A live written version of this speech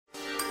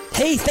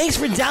Hey, thanks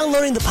for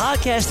downloading the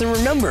podcast. And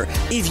remember,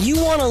 if you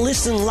want to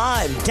listen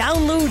live,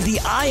 download the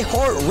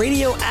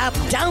iHeartRadio app,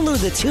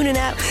 download the TuneIn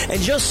app,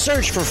 and just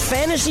search for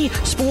Fantasy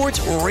Sports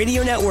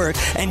Radio Network,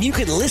 and you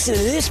can listen to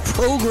this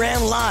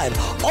program live.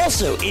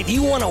 Also, if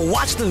you want to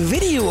watch the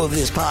video of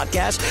this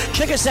podcast,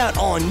 check us out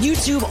on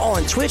YouTube,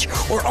 on Twitch,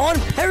 or on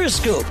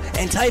Periscope,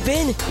 and type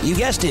in, you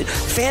guessed it,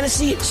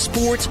 Fantasy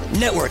Sports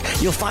Network.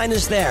 You'll find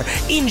us there.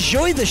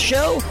 Enjoy the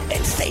show,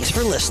 and thanks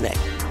for listening.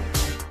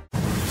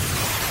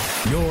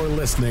 You're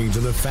listening to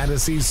the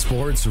Fantasy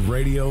Sports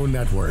Radio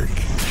Network.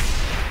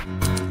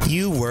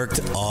 You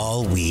worked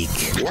all week.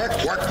 Work.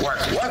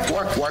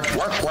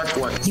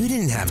 You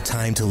didn't have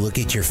time to look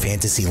at your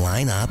fantasy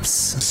lineups.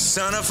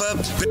 Son of a...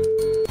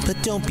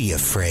 But don't be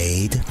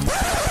afraid.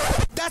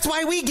 That's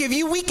why we give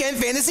you Weekend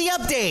Fantasy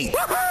Update.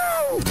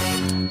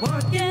 Woohoo!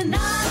 Working 9 to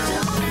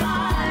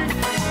 5.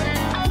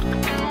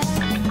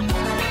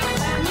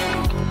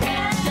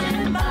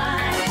 Getting by.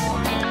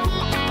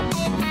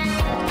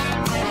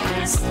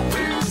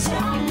 Lose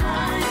your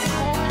mind.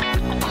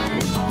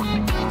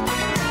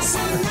 It's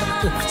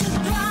enough to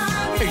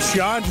drive. Hey,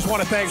 Sean. Just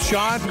want to thank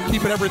Sean for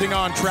keeping everything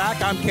on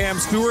track. I'm Cam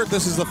Stewart.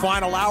 This is the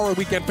final hour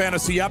Weekend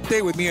Fantasy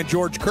Update with me and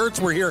George Kurtz.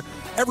 We're here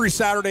every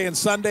Saturday and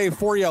Sunday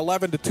for you,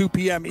 11 to 2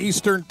 p.m.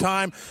 Eastern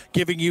time,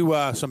 giving you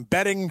some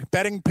betting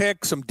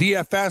picks, some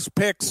DFS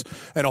picks,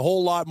 and a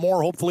whole lot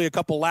more. Hopefully a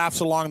couple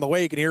laughs along the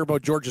way. You can hear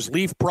about George's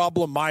Leaf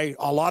problem, a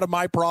lot of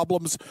my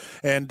problems,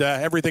 and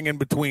everything in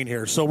between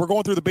here. So we're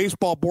going through the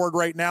baseball board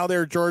right now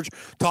there, George,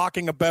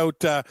 talking about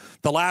the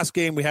last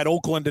game. We had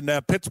Oakland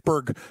and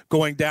Pittsburgh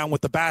going down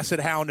with the Bassett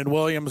Hound and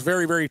Williams.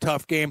 Very, very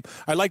tough game.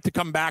 I'd like to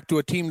come back to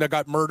a team that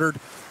got murdered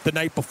the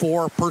night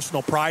before,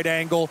 personal pride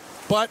angle,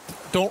 but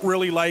don't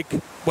really like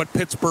what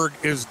Pittsburgh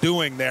is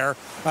doing there.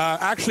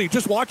 Actually,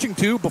 just watching,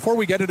 too, before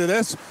we get into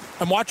this,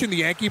 I'm watching the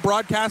Yankee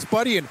broadcast,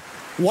 buddy, and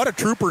what a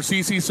trooper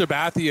CC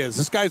Sabathia is.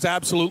 This guy's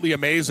absolutely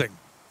amazing.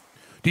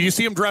 Do you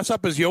see him dress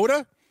up as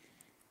Yoda?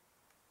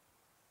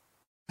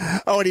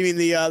 Oh, what do you mean,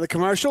 the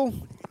commercial?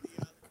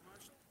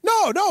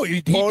 No,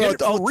 he did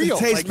it for real.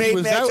 Taste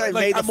made match.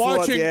 I'm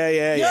watching.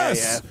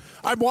 Yeah.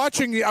 I'm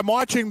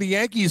watching the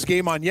Yankees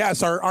game on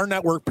Yes. Our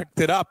network picked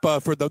it up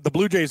for the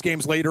Blue Jays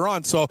games later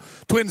on. So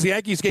Twins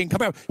Yankees game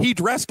coming up. He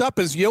dressed up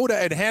as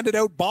Yoda and handed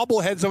out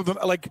bobbleheads of them,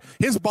 like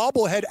his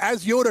bobblehead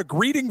as Yoda,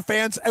 greeting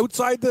fans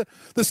outside the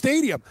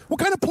stadium. What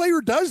kind of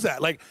player does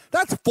that? Like,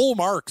 that's full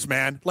marks,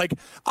 man. Like,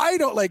 I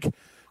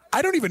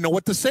don't even know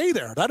what to say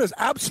there. That is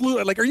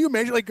absolutely, like, are you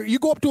amazing? Like, you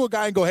go up to a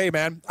guy and go, hey,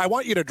 man, I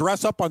want you to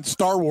dress up on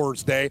Star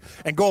Wars Day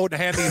and go out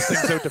and hand these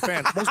things out to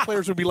fans. Most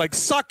players would be like,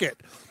 suck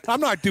it. I'm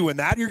not doing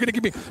that. You're going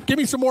to give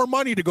me some more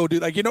money to go do,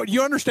 like,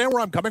 you understand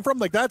where I'm coming from?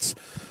 Like, that's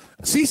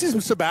CC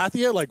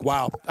Sabathia. Like,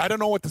 wow. I don't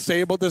know what to say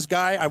about this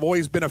guy. I've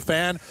always been a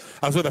fan.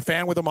 I was with a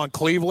fan with him on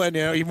Cleveland,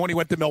 even when he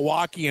went to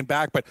Milwaukee and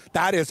back, but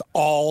that is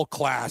all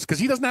class because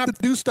he doesn't have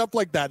to do stuff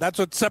like that. That's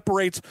what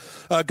separates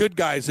good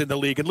guys in the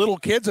league. And little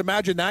kids,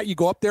 imagine that. You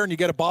go up there and you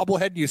get a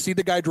bobblehead and you see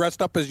the guy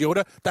dressed up as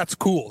Yoda. That's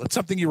cool. It's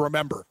something you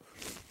remember.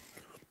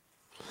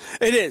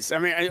 It is. I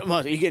mean,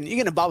 you're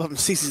getting a bob from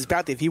CC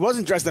Sabathia. If he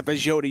wasn't dressed up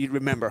as Yoda, you'd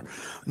remember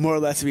more or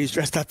less if he's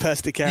dressed up as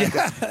the character.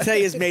 Yeah.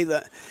 Today is May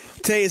the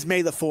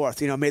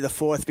 4th. May the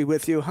 4th be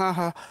with you. Ha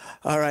ha.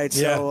 All right.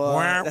 So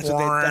that's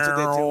what they're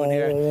doing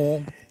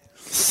here.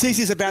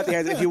 CC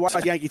Sabathia, if you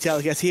watch Yankee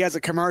Telecast, he has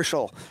a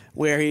commercial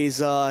where he's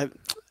trying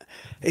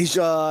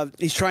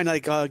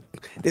to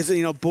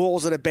there's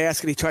balls in a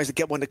basket. He tries to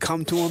get one to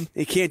come to him.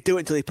 He can't do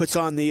it until he puts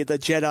on the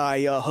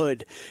Jedi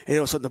hood, and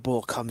all of a sudden the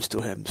ball comes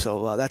to him.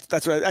 So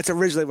that's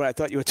originally what I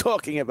thought you were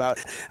talking about.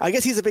 I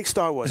guess he's a big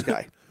Star Wars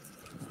guy.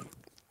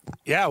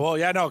 Yeah, well,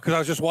 because I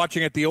was just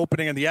watching at the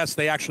opening, and yes,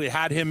 they actually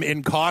had him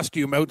in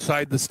costume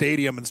outside the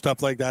stadium and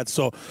stuff like that.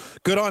 So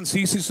good on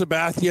CC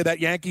Sabathia. That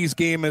Yankees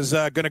game is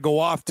going to go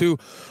off too.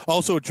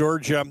 Also,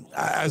 George,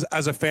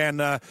 as a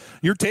fan,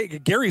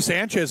 Gary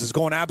Sanchez is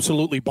going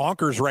absolutely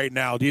bonkers right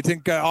now. Do you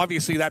think?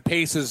 Obviously, that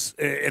pace is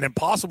an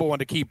impossible one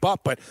to keep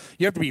up, but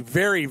you have to be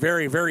very,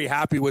 very, very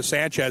happy with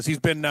Sanchez. He's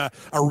been a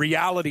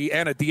reality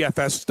and a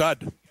DFS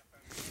stud.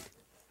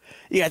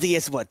 Yeah, I think he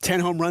has, 10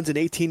 home runs in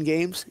 18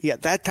 games? Yeah,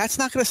 that's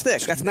not going to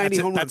stick. That's 90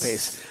 home run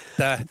pace.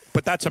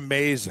 But that's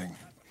amazing.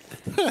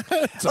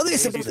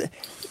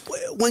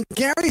 When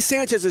Gary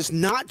Sanchez is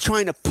not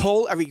trying to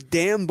pull every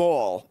damn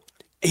ball,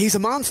 he's a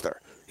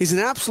monster. He's an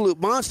absolute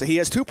monster. He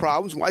has two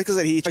problems. One,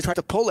 because he tries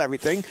to pull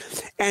everything,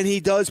 and he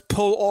does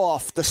pull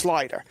off the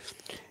slider.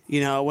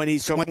 When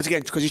he's once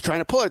again because he's trying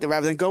to pull it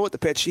rather than go with the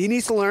pitch. He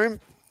needs to learn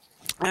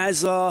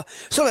as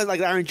like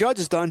Aaron Judge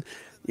has done.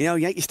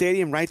 Yankee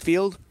Stadium, right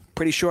field.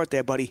 Pretty short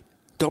there, buddy.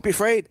 Don't be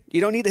afraid. You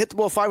don't need to hit the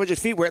ball 500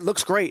 feet where it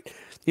looks great.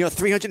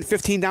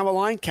 315 down the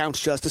line counts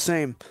just the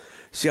same.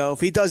 So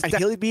if he does,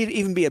 he'll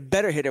even be a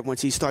better hitter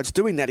once he starts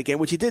doing that again,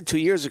 which he did 2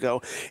 years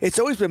ago. It's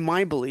always been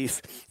my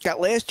belief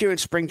that last year in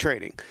spring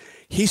training,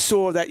 he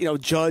saw that,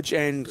 Judge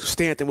and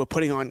Stanton were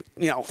putting on,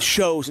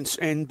 shows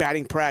and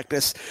batting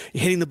practice,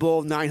 hitting the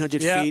ball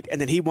 900 feet, and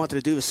then he wanted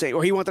to do the same,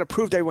 or he wanted to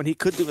prove to everyone he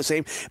could do the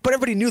same. But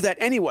everybody knew that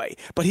anyway.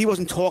 But he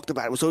wasn't talked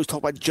about. It was always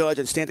talked about Judge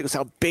and Stanton because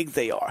how big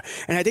they are.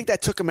 And I think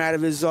that took him out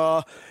of his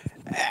out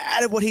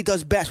of what he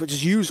does best, which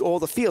is use all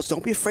the fields.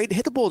 Don't be afraid to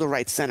hit the ball to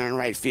right center and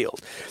right field.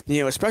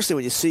 Especially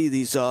when you see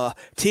these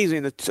teams. I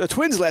mean, the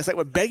Twins last night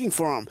were begging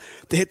for him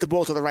to hit the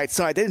ball to the right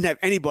side. They didn't have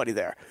anybody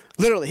there.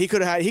 Literally, he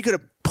could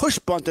have push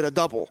bunted a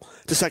double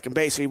to second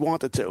base if he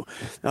wanted to.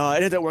 It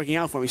ended up working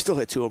out for him. He still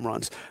hit 2 home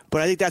runs.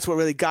 But I think that's what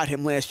really got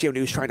him last year when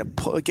he was trying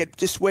to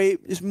get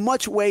as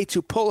much way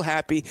to pull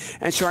happy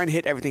and trying to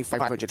hit everything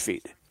 500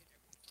 feet.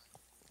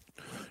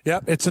 Yeah,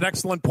 it's an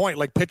excellent point.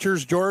 Like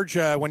pitchers, George,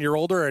 when you're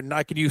older, and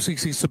I can use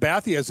CC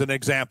Sabathia as an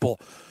example.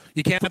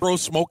 You can't throw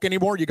smoke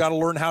anymore. You got to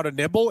learn how to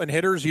nibble. And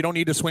hitters, you don't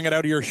need to swing it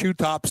out of your shoe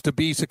tops to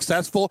be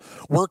successful.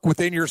 Work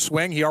within your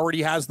swing. He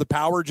already has the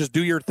power. Just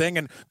do your thing,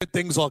 and good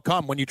things will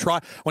come. When you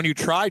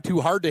try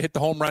too hard to hit the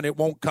home run, it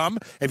won't come.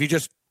 If you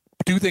just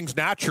do things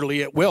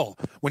naturally, it will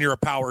when you're a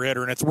power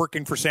hitter, and it's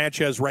working for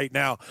Sanchez right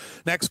now.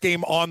 Next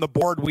game on the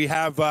board, we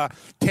have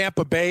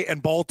Tampa Bay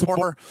and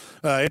Baltimore.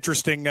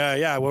 Interesting,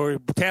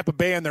 Tampa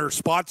Bay and their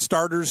spot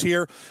starters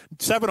here.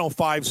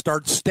 7:05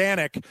 start.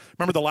 Stanek,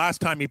 remember the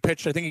last time he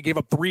pitched, I think he gave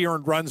up 3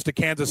 earned runs to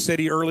Kansas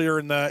City earlier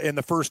in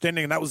the first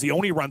inning, and that was the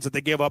only runs that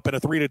they gave up in a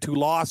 3-2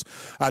 loss.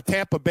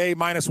 Tampa Bay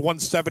minus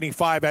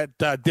 175 at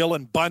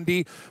Dylan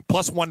Bundy,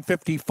 plus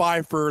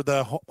 155 for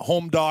the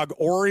home dog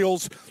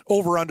Orioles,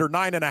 over under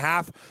 9.5.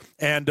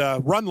 And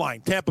run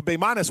line, Tampa Bay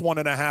minus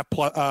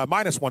 1.5,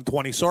 minus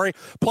 120,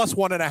 plus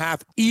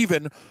 1.5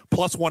 even,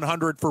 plus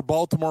 100 for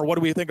Baltimore. What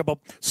do we think about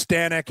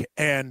Stanek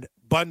and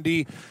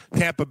Bundy,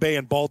 Tampa Bay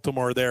and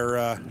Baltimore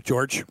there,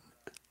 George?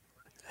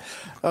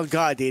 Oh,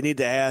 God, do you need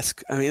to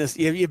ask? I mean,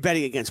 you're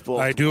betting against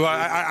Baltimore. I do.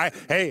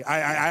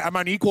 I'm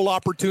an equal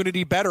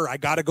opportunity bettor. I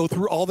got to go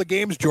through all the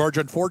games, George.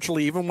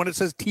 Unfortunately, even when it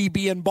says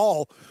TB and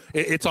ball,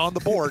 it's on the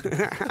board.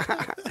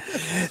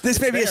 This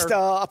may be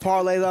a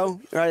parlay,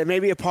 though. Right?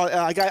 Maybe a parlay.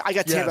 I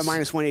got Tampa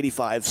minus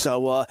 185.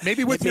 So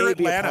maybe with your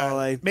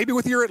Atlanta. Maybe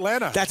with your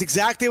Atlanta. That's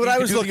exactly what I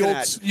was looking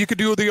at. You could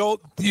do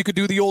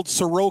the old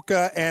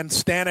Soroka and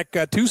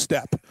Stanek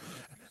two-step.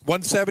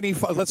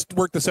 175. Let's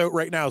work this out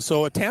right now.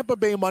 So a Tampa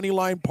Bay money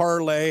line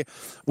parlay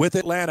with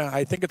Atlanta.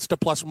 I think it's to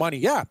plus money.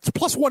 Yeah, it's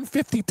plus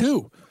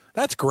 152.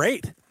 That's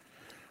great. You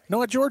know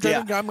what, George? I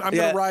think I'm going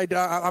to ride.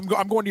 I'm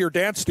going to your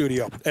dance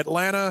studio.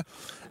 Atlanta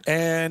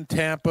and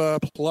Tampa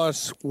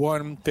plus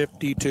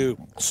 152.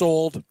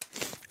 Sold.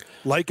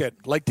 Like it.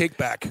 Like take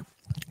back.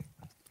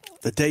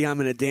 The day I'm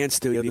in a dance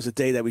studio is a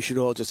day that we should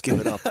all just give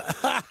it up.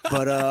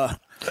 But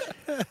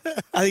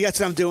I think that's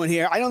what I'm doing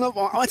here. I don't know.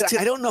 I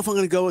don't know if I'm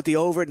going to go with the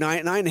over at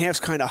 9.5 is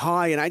kind of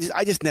high, and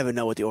I just never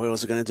know what the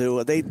Orioles are going to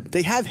do.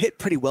 They have hit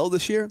pretty well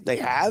this year. They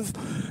have.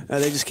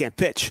 They just can't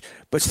pitch.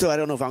 But still, I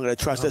don't know if I'm going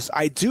to trust this.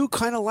 I do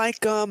kind of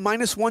like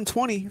minus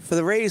 120 for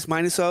the Rays,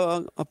 minus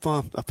a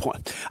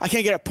point. I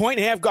can't get a point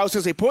and a half. I was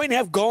going to say point and a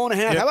half, goal and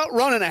a half. Yep. How about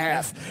run and a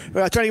half?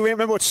 I'm trying to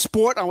remember what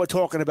sport we're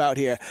talking about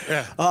here.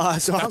 Yeah.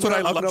 So that's what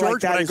I love,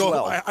 George. Like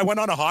that I went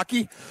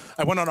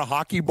on a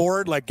hockey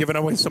board, like giving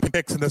away some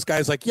picks, and this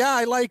guy's like, "Yeah,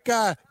 I like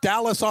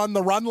Dallas on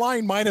the run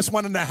line minus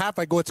 1.5."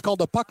 I go, "It's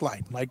called a puck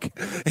line." Like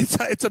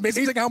it's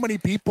amazing how many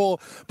people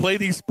play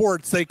these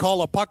sports. They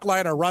call a puck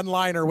line a run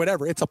line or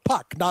whatever. It's a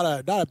puck, not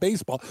a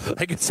baseball.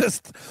 Like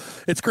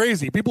it's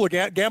crazy. People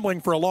are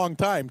gambling for a long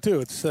time too.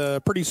 It's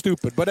pretty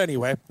stupid. But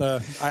anyway,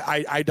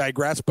 I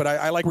digress. But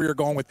I like where you're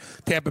going with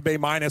Tampa Bay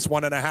minus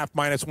 1.5,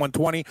 minus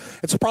 120.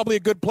 It's probably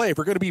a good play. If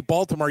we're going to beat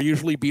Baltimore,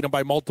 usually beat them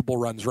by multiple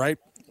runs, right?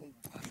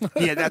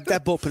 Yeah,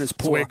 that bullpen is poor.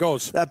 That's the way it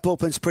goes. That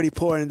bullpen's pretty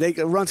poor, and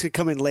runs could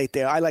come in late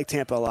there. I like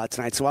Tampa a lot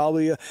tonight, so I'll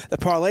be the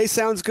parlay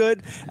sounds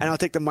good, and I'll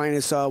take the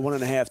minus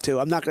 1.5 too.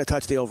 I'm not going to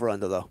touch the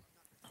over/under though.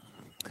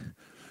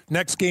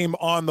 Next game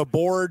on the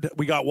board,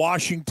 we got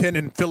Washington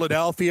and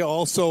Philadelphia,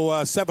 also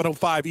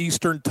 7:05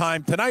 Eastern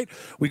time tonight.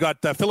 We got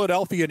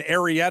Philadelphia and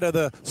Arrieta,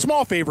 the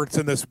small favorites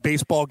in this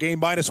baseball game,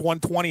 minus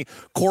 120.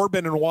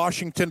 Corbin and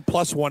Washington,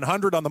 plus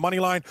 100 on the money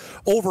line.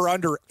 Over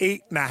under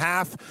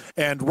 8.5.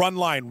 And run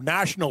line,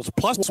 Nationals,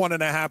 plus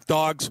 1.5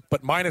 dogs,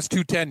 but minus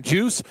 210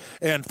 juice.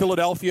 And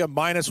Philadelphia,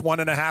 minus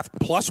 1.5,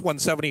 plus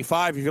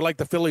 175. If you like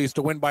the Phillies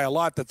to win by a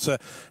lot, that's a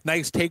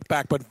nice take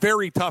back, but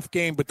very tough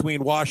game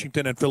between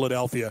Washington and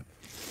Philadelphia.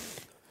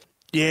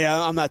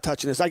 Yeah, I'm not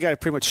touching this. I got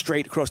it pretty much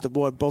straight across the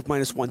board, both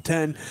minus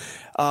 110.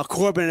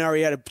 Corbin and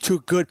Arrieta,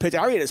 two good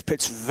pitchers. Arrieta's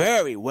pitched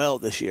very well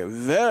this year,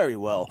 very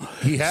well.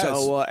 He has.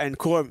 So, and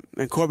Corbin,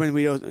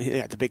 he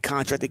had the big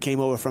contract that came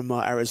over from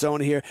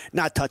Arizona here.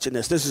 Not touching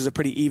this. This is a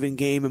pretty even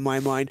game in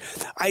my mind.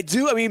 I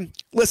mean,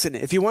 listen,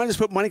 if you want to just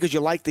put money because you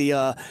like the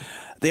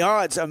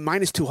odds,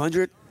 minus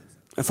 200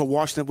 for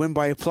Washington to win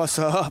by a plus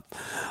run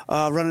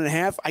and a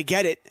half, I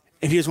get it.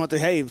 If you just want to,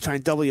 try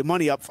and double your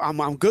money up,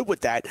 I'm good with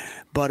that.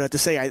 But to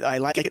say I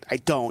like it, I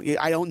don't.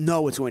 I don't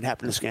know what's going to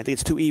happen in this game. I think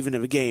it's too even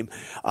of a game.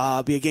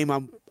 Be a game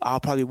I'll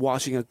probably be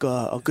watching a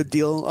good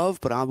deal of,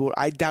 but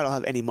I doubt I'll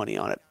have any money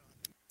on it.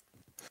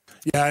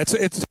 Yeah, it's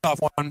a tough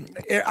one.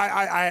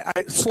 I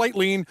slight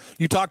lean.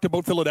 You talked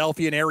about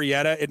Philadelphia and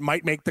Arrieta. It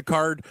might make the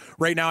card.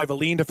 Right now, I have a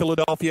lean to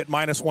Philadelphia at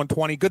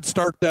 -120. Good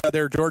start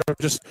there, George.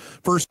 Just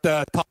first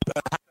top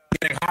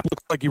half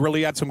looks like you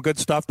really had some good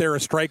stuff there. A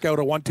strikeout,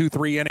 a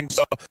 1-2-3 inning.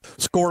 So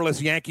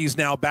scoreless Yankees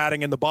now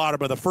batting in the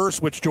bottom of the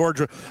first, which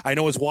George, I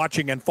know, is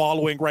watching and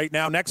following right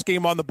now. Next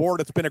game on the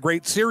board. It's been a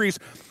great series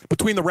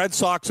between the Red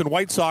Sox and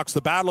White Sox,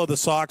 the Battle of the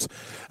Sox.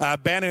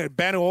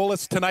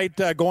 Banuolas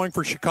tonight going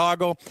for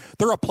Chicago.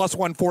 They're a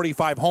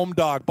 +145 home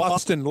dog.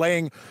 Boston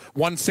laying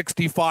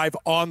 165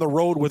 on the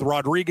road with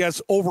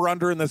Rodriguez.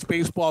 Over-under in this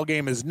baseball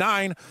game is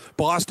 9.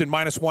 Boston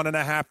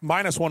 -1.5,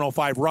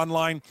 -105 run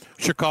line.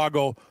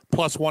 Chicago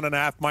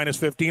 +1.5,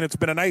 -15. It's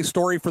been a nice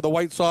story for the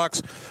White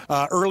Sox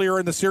earlier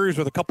in the series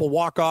with a couple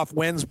walk-off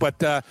wins,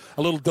 but a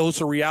little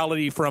dose of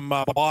reality from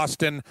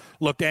Boston.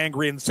 Looked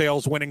angry in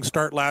Sale's winning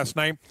start last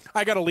night.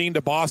 I got to lean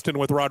to Boston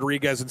with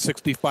Rodriguez and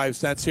 65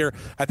 cents here.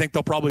 I think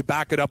they'll probably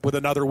back it up with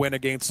another win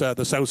against the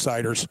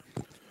Southsiders.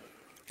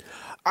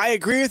 I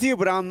agree with you,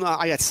 but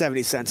I got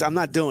 70 cents. I'm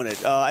not doing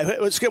it.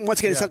 Once again, it's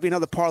going to be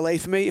another parlay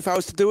for me if I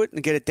was to do it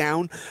and get it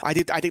down. I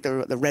think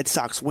the Red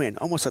Sox win.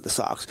 Almost like the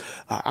Sox.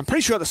 I'm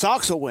pretty sure the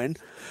Sox will win.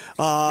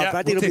 But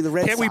I think it'll be the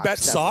Red Sox. Can't we bet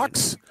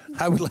Sox?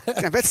 I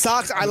bet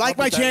Sox. I like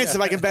my chance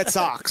if I can bet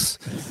Sox.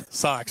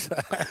 Sox.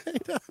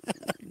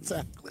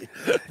 Exactly.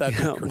 But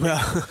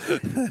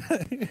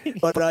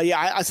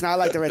I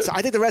like the Red Sox.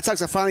 I think the Red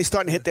Sox are finally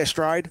starting to hit their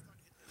stride.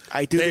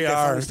 I do think they're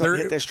finally starting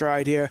to hit their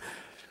stride here.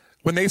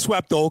 When they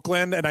swept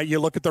Oakland, and you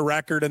look at the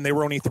record, and they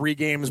were only 3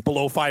 games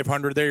below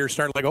 500 there, you're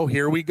starting like, oh,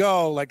 here we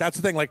go. Like, that's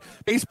the thing. Like,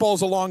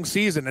 baseball's a long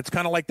season. It's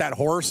kind of like that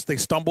horse. They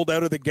stumbled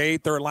out of the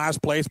gate. They're in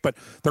last place, but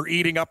they're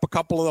eating up a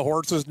couple of the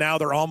horses. Now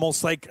they're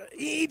almost like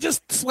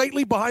just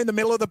slightly behind the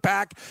middle of the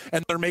pack,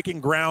 and they're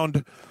making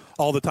ground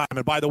all the time.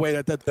 And by the way,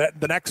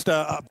 the next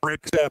break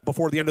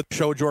before the end of the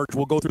show, George,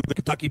 we'll go through the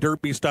Kentucky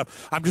Derby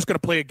stuff. I'm just going to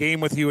play a game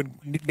with you and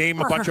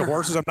name a bunch of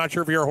horses. I'm not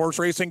sure if you're a horse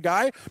racing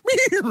guy.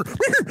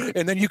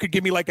 And then you could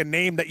give me like a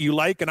name that you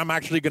like, and I'm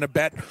actually going to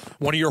bet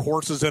one of your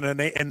horses in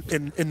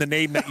the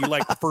name that you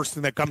like, the first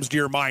thing that comes to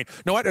your mind.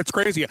 You know what? It's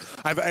crazy.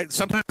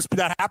 Sometimes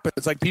that happens.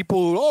 It's like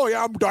people, oh,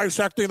 yeah, I'm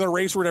dissecting the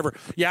race or whatever.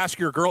 You ask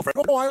your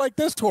girlfriend, oh, I like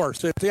this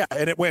horse.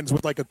 And it wins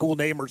with like a cool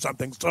name or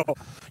something. So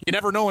you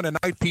never know in a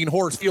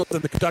 19-horse field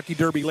in the Kentucky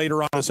Derby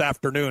later on this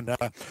afternoon.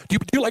 Do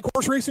you like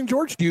horse racing,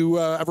 George? Do you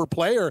ever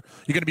play, or are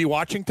you going to be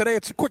watching today?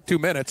 It's a quick 2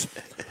 minutes.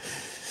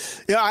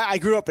 Yeah, I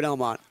grew up in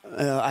Elmont.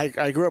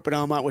 I grew up in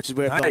Elmont, which is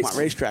where Belmont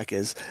Racetrack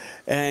is.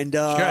 And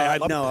I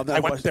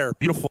went there.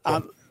 Beautiful.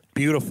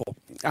 Beautiful.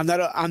 I'm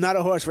not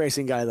a horse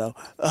racing guy though.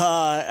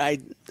 I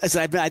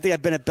think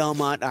I've been at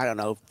Belmont. I don't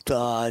know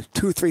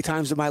 2-3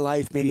 times in my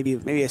life, maybe a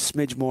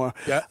smidge more.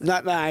 Yeah.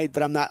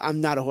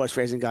 I'm not a horse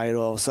racing guy at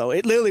all. So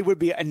it literally would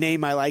be a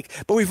name I like.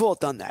 But we've all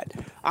done that.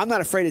 I'm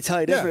not afraid to tell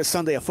you this for a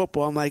Sunday of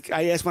football. I'm like,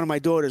 I asked one of my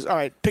daughters, all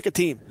right, pick a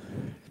team.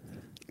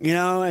 You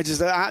know, I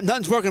just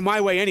nothing's working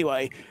my way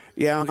anyway.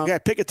 Yeah, okay,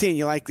 pick a team.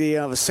 You like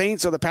the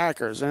Saints or the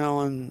Packers? You know,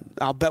 and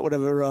I'll bet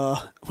whatever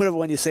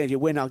one you say. If you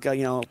win, I'll buy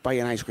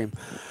you an ice cream.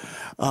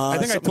 I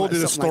think I told you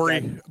the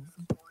story.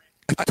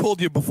 Like I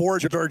told you before,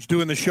 George,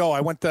 doing the show.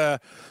 There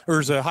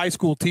was a high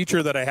school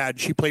teacher that I had.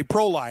 She played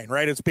Pro Line,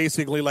 right? It's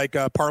basically like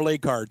parlay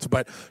cards,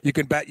 but you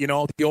can bet,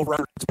 the over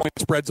point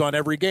spreads on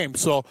every game.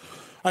 So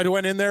I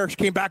went in there. She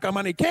came back on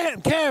Monday. Cam,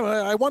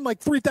 I won like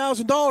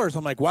 $3,000.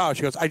 I'm like, wow.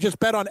 She goes, I just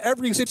bet on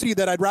every city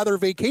that I'd rather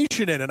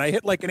vacation in, and I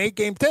hit like an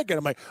 8-game ticket.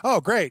 I'm like,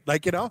 oh, great.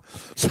 Like,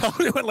 so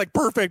it went like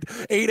perfect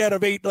 8 out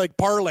of 8 like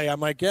parlay. I'm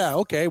like, yeah,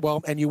 okay.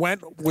 Well, and you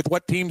went with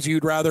what teams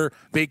you'd rather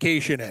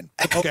vacation in.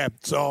 Okay.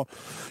 So,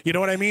 you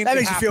know what I mean? That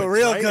makes you feel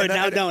real good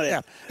now, don't it?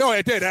 Yeah. No,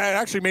 it did. It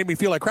actually made me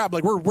feel like crap.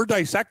 Like we're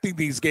dissecting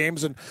these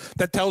games, and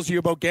that tells you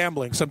about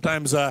gambling.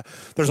 Sometimes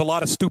there's a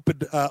lot of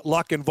stupid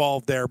luck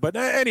involved there. But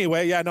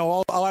anyway, yeah,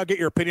 no, I'll get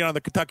your opinion on the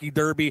Kentucky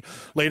Derby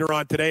later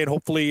on today, and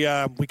hopefully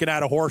we can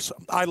add a horse.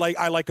 I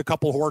like a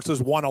couple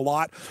horses, won a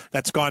lot.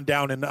 That's gone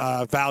down in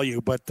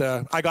value, but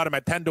I got him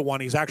at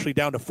 10-1. He's actually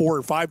down to 4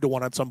 or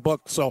 5-1 on some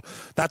books, so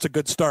that's a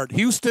good start.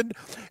 Houston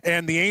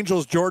and the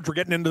Angels, George, we're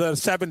getting into the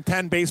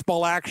 7-10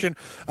 baseball action.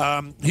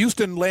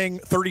 Houston laying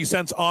 30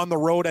 cents on the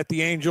road at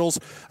the Angels.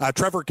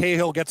 Trevor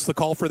Cahill gets the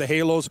call for the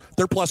Halos.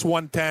 They're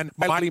 +110.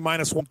 Miley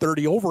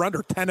 -130. Over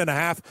under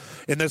 10.5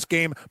 in this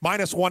game.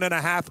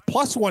 -1.5.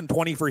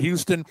 +120 for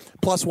Houston.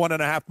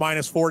 +1.5,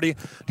 -40.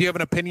 Do you have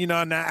an opinion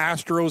on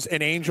Astros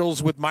and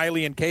Angels with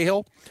Miley and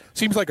Cahill?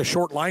 Seems like a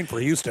short line for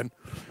Houston.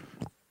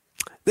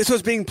 This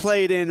was being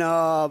played in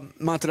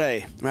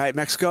Monterrey, right,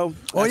 Mexico.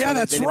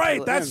 That's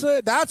right.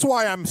 That's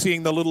why I'm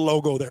seeing the little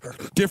logo there.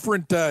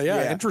 Different.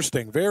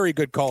 Interesting. Very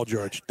good call,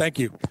 George. Thank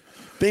you.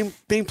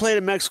 being played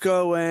in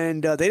Mexico,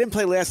 and they didn't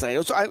play last night.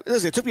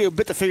 Listen, it took me a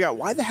bit to figure out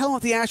why the hell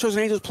aren't the Astros and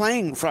Angels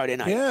playing Friday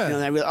night? Yeah. And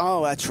I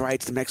realized, that's right,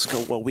 it's the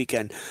Mexico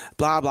weekend.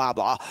 Blah blah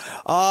blah.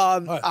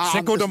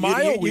 Cinco de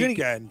Mayo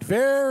weekend.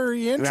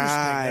 Very interesting.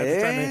 Right,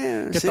 Every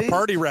time they get the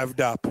party revved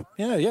up.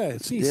 Yeah.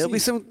 There'll be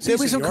some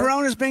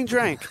Coronas being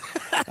drank.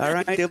 All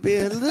right, there'll be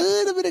a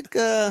little bit of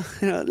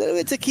a little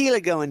bit of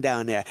tequila going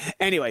down there.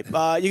 Anyway, you're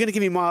gonna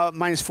give me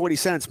minus 40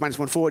 cents, minus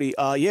 140.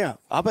 Yeah,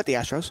 I'll bet the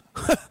Astros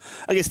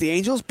against the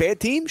Angels. Bad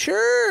team,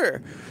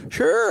 sure.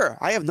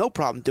 I have no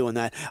problem doing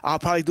that. I'll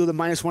probably do the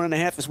minus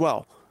 1.5 as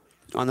well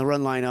on the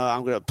run line.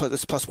 I'm gonna put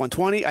this plus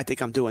 120. I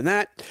think I'm doing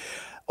that.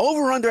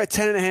 Over under at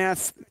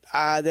 10.5.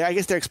 I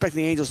guess they're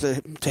expecting the Angels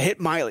to hit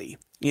Miley.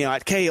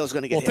 Cahill's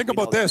going to get hit. Well, think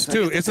about this,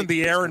 too. Isn't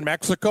the air in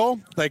Mexico?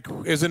 Like,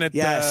 isn't it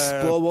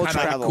yes, we'll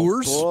travel.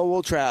 Coors?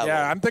 We'll travel.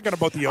 Yeah, I'm thinking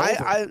about the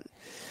over.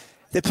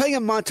 They're playing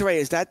in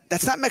Monterrey.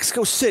 That's not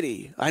Mexico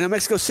City. I know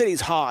Mexico City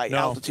is high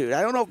altitude.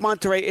 I don't know if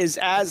Monterrey is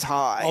as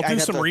high. I'll do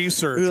some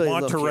research. Really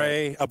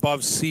Monterrey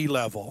above sea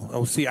level.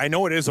 Oh, see, I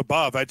know it is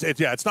above.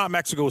 It's not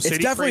Mexico City.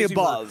 It's definitely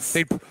above.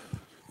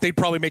 They'd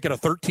probably make it a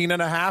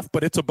 13.5,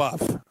 but it's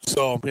above.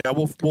 So yeah,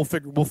 we'll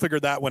figure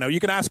that one out.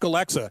 You can ask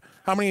Alexa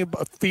how many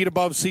feet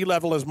above sea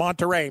level is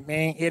Monterey.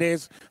 It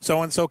is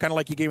so and so, kind of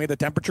like you gave me the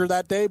temperature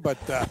that day, but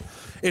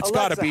it's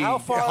got to be how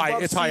far high.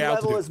 Above it's sea high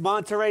altitude. level is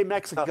Monterey,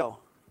 Mexico?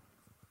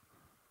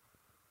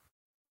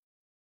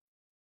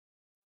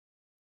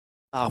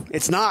 Oh,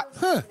 it's not.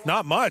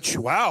 Not much.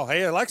 Wow.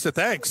 Hey Alexa,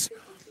 thanks.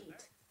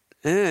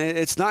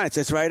 It's not.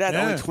 It's right at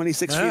only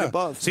 26 feet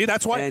above. See,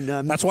 that's why.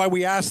 That's why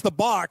we asked the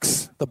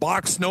box. The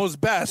box knows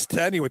best.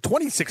 Anyway,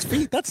 26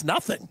 feet. That's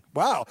nothing.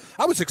 Wow.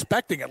 I was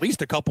expecting at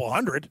least a couple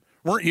hundred.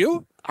 Weren't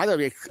you? I thought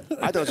it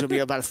was going to be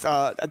about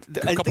a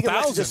couple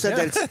thousand. Just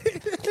said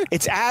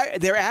that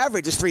their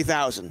average is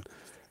 3,000.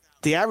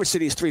 The average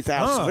city is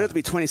 3,000. So it has to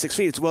be 26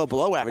 feet. It's well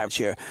below average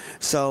here.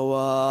 So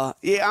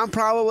I'm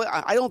probably.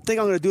 I don't think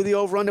I'm going to do the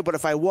over under, but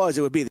if I was,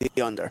 it would be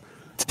the under.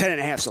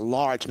 10.5 is a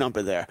large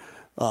number there.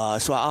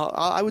 So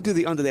I would do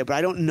the under there, but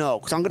I don't know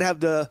because I'm going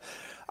to have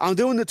I'm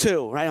doing the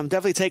two, right? I'm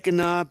definitely taking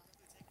the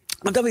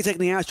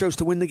Astros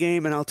to win the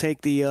game, and I'll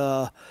take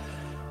the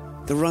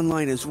run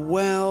line as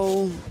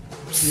well.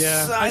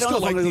 Yeah, so I don't know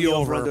if I'm going to do the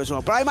over under as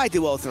well, but I might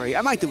do all three.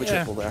 I might do a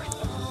triple there.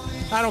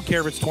 I don't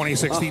care if it's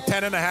 26 feet.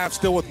 10.5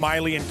 still with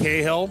Miley and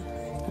Cahill.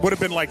 Would have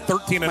been like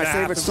 13.5. My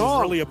favorite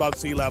song. Really above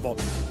sea level.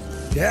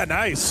 Yeah,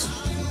 nice.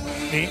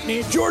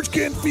 George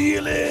can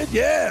feel it.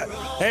 Yeah.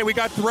 Hey, we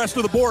got the rest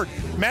of the board.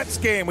 Mets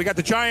game. We got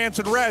the Giants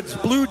and Reds,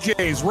 Blue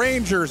Jays,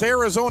 Rangers,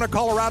 Arizona,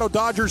 Colorado,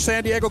 Dodgers,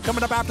 San Diego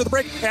coming up after the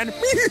break. And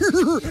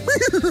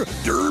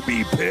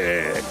Derby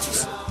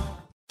picks.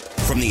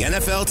 From the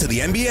NFL to the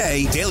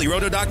NBA,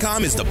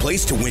 DailyRoto.com is the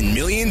place to win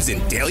millions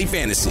in daily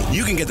fantasy.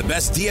 You can get the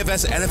best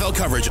DFS NFL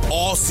coverage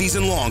all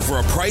season long for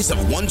a price of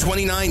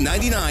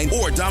 $129.99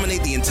 or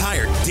dominate the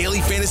entire daily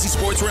fantasy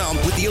sports realm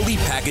with the Elite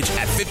Package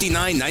at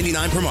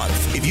 $59.99 per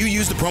month. If you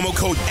use the promo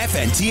code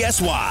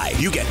FNTSY,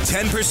 you get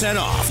 10%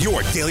 off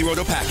your Daily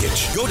Roto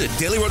package. Go to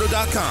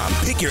DailyRoto.com,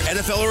 pick your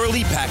NFL or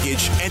Elite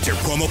Package, enter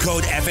promo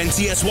code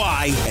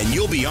FNTSY, and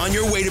you'll be on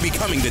your way to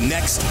becoming the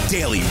next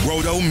Daily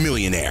Roto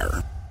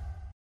millionaire.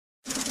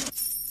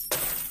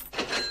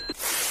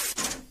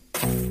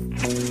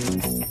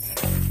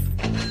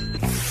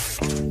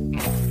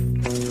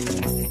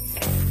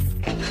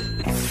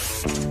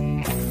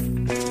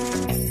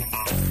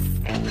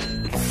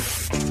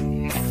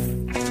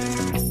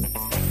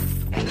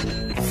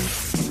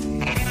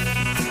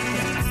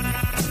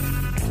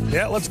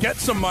 Yeah, let's get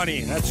some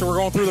money. So we're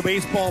going through the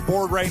baseball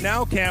board right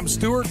now. Cam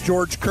Stewart,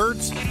 George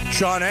Kurtz,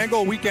 Sean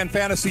Engel, weekend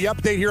fantasy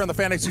update here on the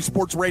Fantasy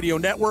Sports Radio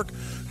Network.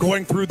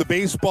 Going through the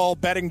baseball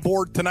betting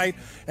board tonight,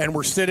 and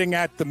we're sitting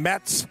at the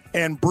Mets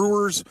and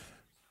Brewers.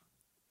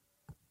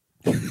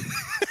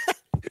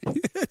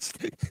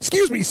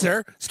 Excuse me,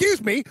 sir.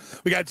 Excuse me.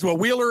 We got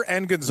Wheeler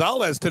and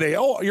Gonzalez today.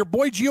 Oh, your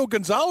boy Gio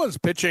Gonzalez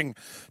pitching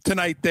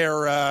tonight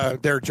there,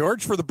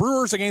 George, for the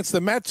Brewers against the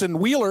Mets and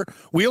Wheeler.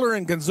 Wheeler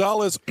and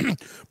Gonzalez.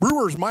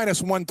 Brewers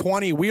minus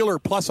 120, Wheeler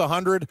plus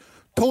 100.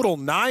 Total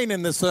 9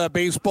 in this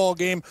baseball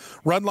game.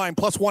 Run line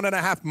plus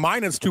 1.5,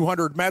 minus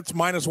 200. Mets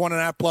minus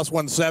 1.5, plus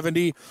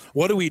 170.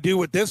 What do we do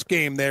with this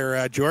game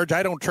there, George?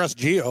 I don't trust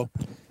Gio.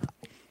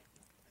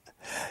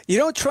 You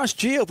don't trust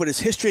Gio, but his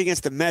history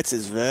against the Mets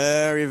is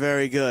very,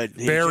 very good.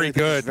 Very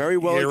good. Very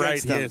well You're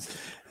against right. them.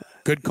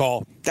 Good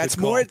call. That's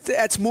Good more. call.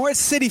 That's more at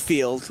Citi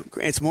Field.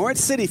 It's more at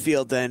Citi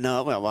Field than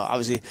well,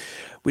 obviously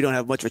we don't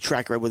have much of a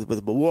track record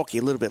with Milwaukee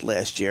a little bit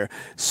last year.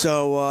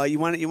 So you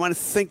want to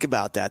think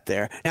about that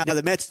there. Now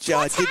the Mets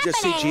did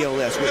just see Gio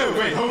last week.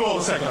 Wait, hold on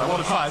a second. I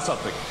want to try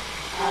something.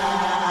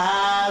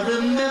 I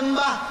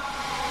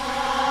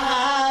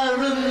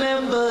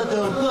remember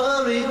the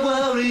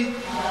worry.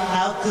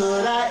 How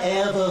could I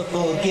ever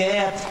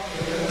forget?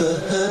 The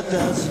hurt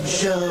doesn't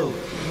show.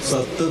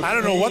 I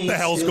don't know what the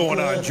hell's going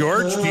on,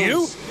 George. Do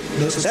you?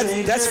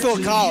 That's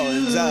Phil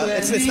Collins.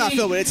 It's not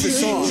Phil, but it's his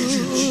song.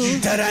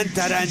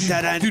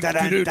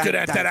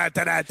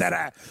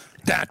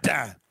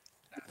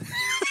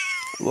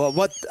 Well,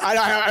 what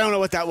I don't know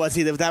what that was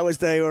either. That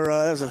was I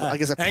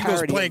guess a Angle's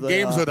parody playing of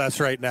games with us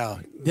right now.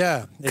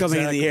 Yeah,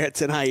 coming in the air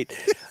tonight.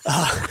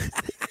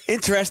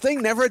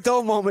 Interesting. Never a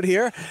dull moment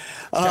here.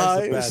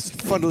 It was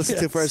fun to listen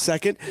to for a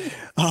second.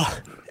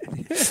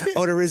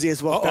 Odorizzi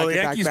as well. The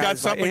Yankees got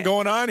something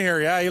going on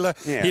here. Yeah,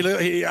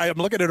 I'm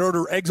looking at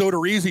Eggs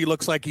Odorizzi.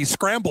 Looks like he's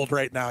scrambled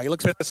right now. He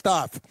looks pissed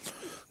off.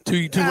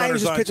 Two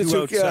runners on,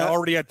 2 outs.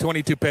 Already had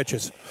 22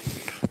 pitches.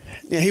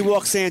 Yeah, he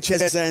walked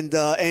Sanchez and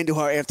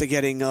Andujar after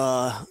getting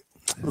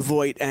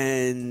Voit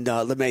and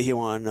LeMahieu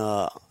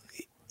on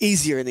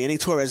easier in the inning.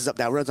 Torres is up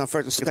now. Runs on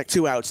first and like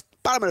 2 outs.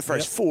 Bottom of the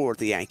first for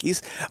the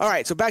Yankees. All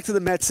right, so back to the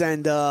Mets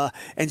and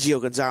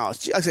Gio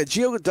Gonzalez. Like I said,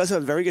 Gio does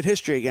have a very good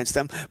history against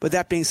them. But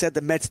that being said,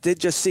 the Mets did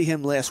just see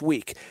him last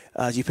week.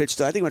 He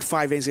pitched, I think he went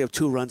 5 innings. He had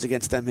 2 runs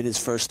against them in his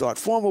first start.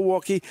 For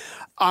Milwaukee,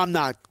 I'm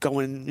not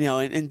going,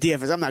 in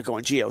DFS, I'm not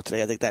going Gio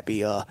today. I think that'd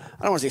be, I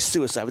don't want to say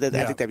suicide, but I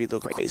think that'd be a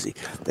little crazy.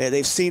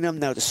 They've seen him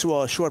now to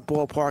short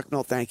ballpark.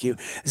 No, thank you.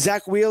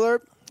 Zach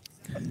Wheeler.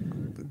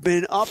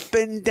 Been up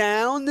and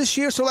down this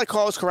year, so like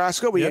Carlos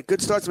Carrasco, we get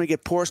good starts and we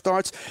get poor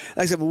starts.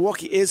 Like I said,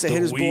 Milwaukee is a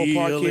hitter's ballpark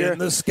here. The wheel in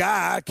the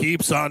sky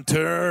keeps on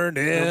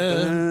turning.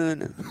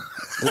 A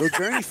little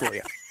journey for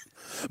you.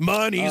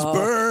 Money's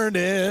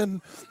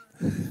burning.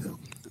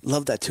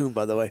 Love that tune,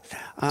 by the way.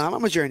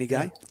 I'm a journey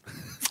guy.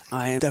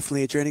 I am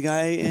definitely a journey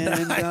guy,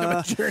 and I'm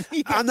a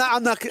journey guy.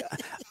 I'm not.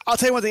 I'll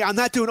tell you one thing. I'm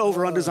not doing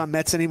over-unders on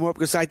Mets anymore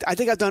because I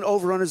think I've done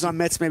over-unders on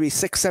Mets maybe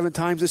 6-7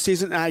 times this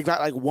season, and I got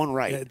like 1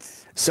 right.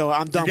 So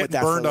I'm done with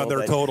that. Burned on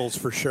their totals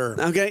for sure.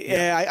 Okay,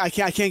 yeah, I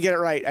can't get it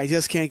right. I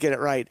just can't get it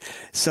right.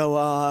 So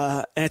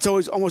and it's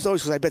almost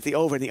always because I bet the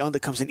over and the under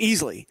comes in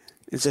easily.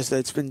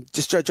 It's been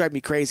driving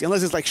me crazy.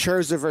 Unless it's like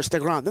Scherzer versus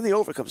DeGrom, then the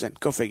over comes in.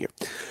 Go figure.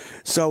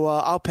 So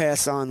I'll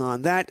pass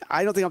on that.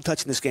 I don't think I'm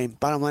touching this game.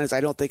 Bottom line is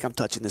I don't think I'm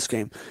touching this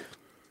game.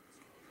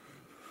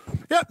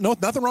 Yeah, no,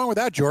 nothing wrong with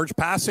that, George.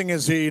 Passing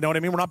is, you know what I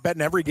mean? We're not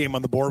betting every game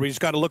on the board. We just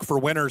got to look for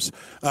winners.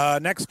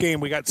 Next game,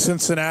 we got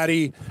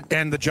Cincinnati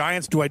and the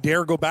Giants. Do I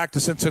dare go back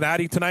to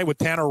Cincinnati tonight with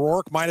Tanner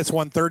Roark, minus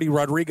 130,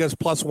 Rodriguez,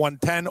 plus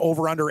 110,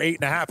 over under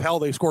 8.5. Hell,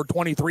 they scored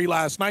 23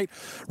 last night.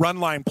 Run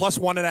line, plus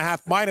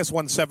 1.5, minus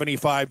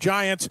 175.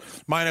 Giants,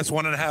 minus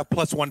 1.5,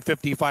 plus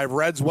 155.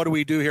 Reds, what do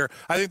we do here?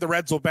 I think the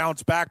Reds will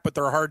bounce back, but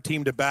they're a hard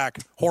team to back.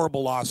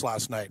 Horrible loss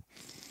last night.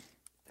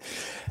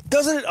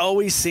 Doesn't it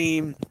always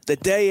seem the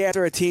day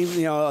after a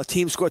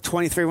team scored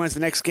 23 runs,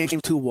 the next game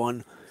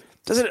 2-1?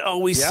 Doesn't it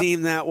always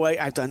seem that way?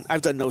 I've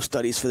done no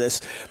studies for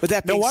this, but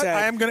that being said,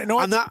 I'm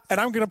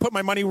gonna put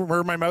my money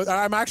where my mouth.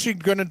 I'm actually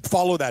gonna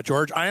follow that,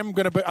 George. I'm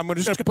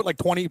just gonna put like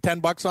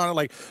 $10 on it,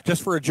 like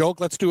just for a joke.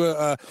 Let's do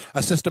a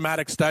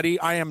systematic study.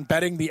 I am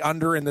betting the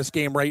under in this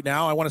game right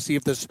now. I want to see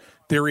if this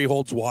theory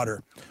holds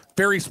water.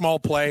 Very small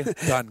play.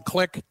 Done.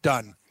 Click.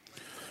 Done.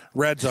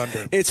 Reds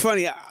under. It's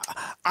funny.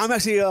 I'm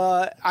actually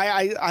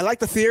I like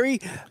the theory,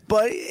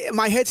 but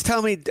my head's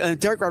telling me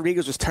Derek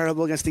Rodriguez was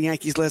terrible against the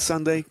Yankees last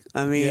Sunday.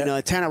 I mean,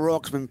 Tanner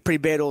Roark's been pretty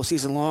bad all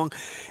season long.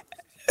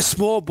 A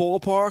small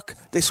ballpark.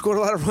 They scored a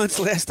lot of runs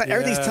last night.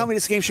 Everything's telling me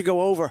this game should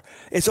go over.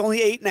 It's only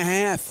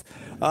 8.5.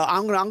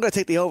 I'm gonna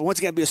take the over. Once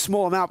again, it'll be a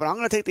small amount, but I'm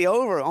gonna take the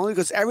over only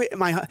because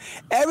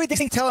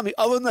everything's telling me,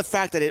 other than the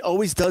fact that it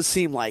always does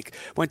seem like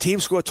when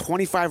teams score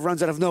 25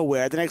 runs out of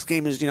nowhere, the next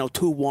game is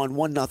 2-1,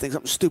 1-0,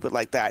 something stupid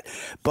like that.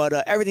 But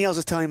everything else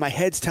is telling me, my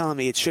head's telling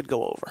me it should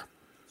go over.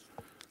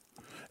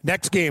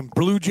 Next game,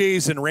 Blue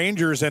Jays and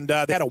Rangers, and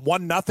they had a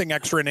 1-0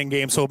 extra inning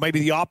game, so maybe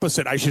the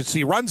opposite. I should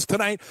see runs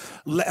tonight.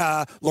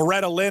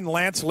 Loretta Lynn,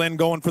 Lance Lynn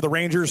going for the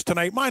Rangers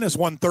tonight, minus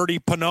 130.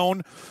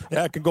 Pannone,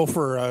 I could go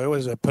for what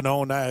is it?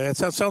 Pannone. It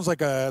sounds like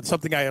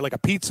something like a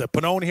pizza.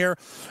 Pannone here,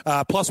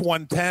 plus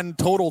 110,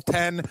 total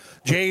 10.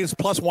 Jays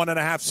plus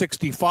 1.5,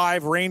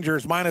 65.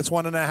 Rangers minus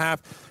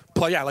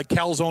 1.5. Yeah, like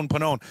calzone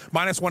Pannone,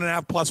 minus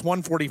 1.5, plus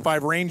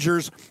 145.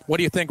 Rangers. What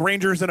do you think?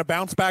 Rangers in a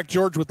bounce back,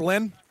 George, with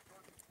Lynn?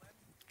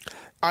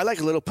 I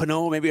like a little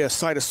Pannone, maybe a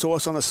side of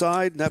sauce on the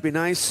side. That'd be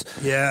nice.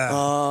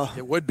 Yeah,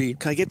 it would be.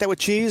 Can I get that with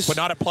cheese? But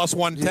not at plus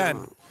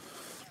 110.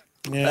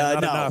 Yeah, not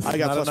enough. I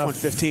got not plus enough.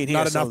 115 here.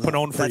 Not enough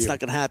Pannone for that's you. That's not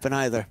going to happen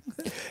either.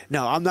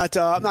 No, I'm not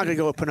going to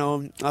go with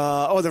Pannone.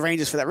 The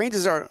Rangers for that.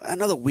 Rangers are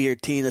another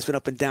weird team that's been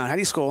up and down. How do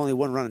you score only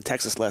 1 run in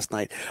Texas last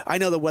night? I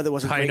know the weather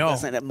wasn't great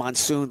last night. That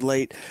monsooned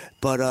late.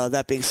 But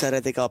that being said,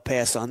 I think I'll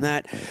pass on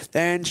that.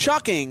 And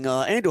shocking,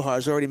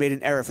 Andujar's already made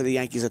an error for the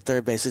Yankees at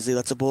third base as he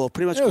lets the ball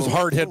pretty much go. It was a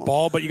hard-hit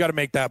ball, but you got to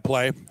make that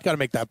play. Got to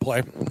make it.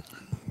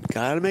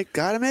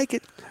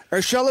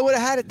 Urshela would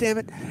have had it, damn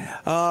it.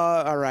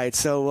 All right,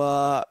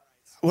 so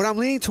what I'm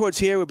leaning towards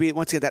here would be,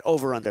 once again, that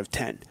over-under of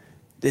 10.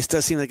 This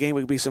does seem like a game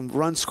would be some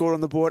runs scored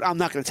on the board. I'm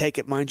not going to take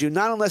it, mind you.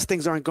 Not unless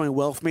things aren't going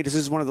well for me. This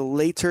is one of the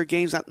later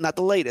games, not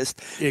the latest,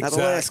 exactly. Not the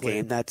last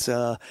game. But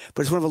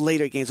it's one of the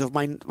later games. So if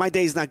my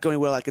day's not going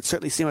well, I could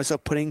certainly see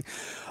myself putting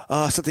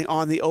something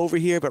on the over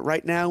here. But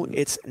right now,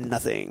 it's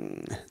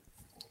nothing.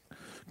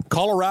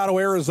 Colorado,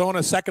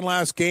 Arizona, second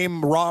last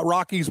game.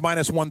 Rockies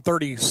minus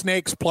 130.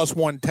 Snakes plus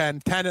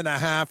 110.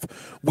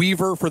 10.5.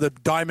 Weaver for the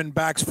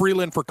Diamondbacks.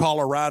 Freeland for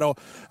Colorado.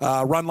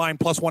 Run line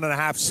plus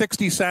 1.5.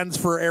 60 cents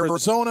for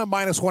Arizona.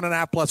 Minus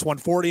 1.5 plus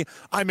 140.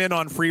 I'm in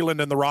on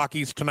Freeland and the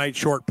Rockies tonight.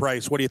 Short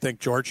price. What do you think,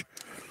 George?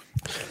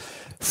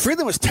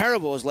 Freeland was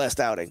terrible his last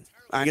outing.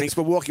 Against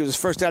Milwaukee. It was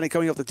his first outing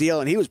coming off the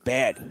deal, and he was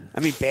bad. I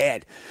mean,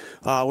 bad.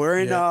 We're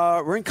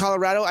in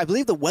Colorado. I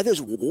believe the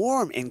weather's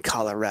warm in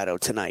Colorado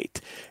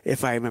tonight,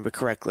 if I remember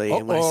correctly.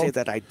 And when I say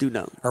that, I do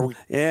know. Are we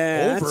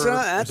that's over?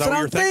 That's what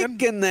I'm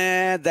thinking.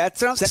 That's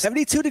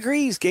 72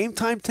 degrees. Game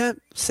time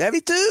temp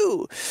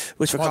 72,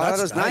 which for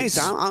Colorado's nice.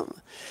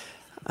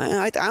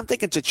 I'm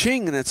thinking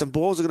cha-ching, and then some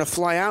balls are going to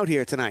fly out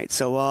here tonight.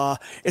 So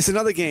it's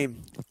another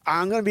game.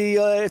 I'm going to be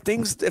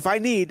if I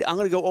need, I'm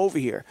going to go over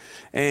here.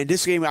 And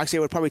this game, actually,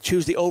 I would probably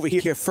choose the over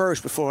here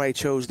first before I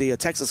chose the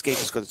Texas game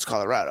just because it's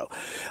Colorado.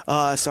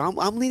 So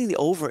I'm leaning the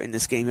over in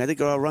this game. I think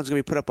a run's going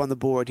to be put up on the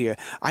board here.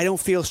 I don't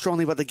feel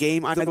strongly about the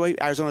game. By the way,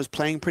 Arizona's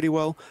playing pretty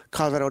well.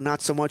 Colorado,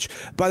 not so much.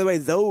 By the way,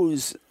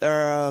 those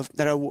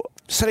that are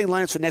setting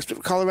lines for next week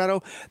for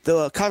Colorado,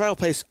 the Colorado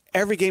plays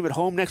every game at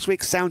home next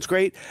week. Sounds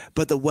great,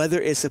 but the weather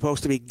is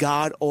supposed to be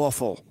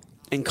god-awful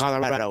in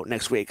Colorado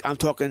next week. I'm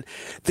talking,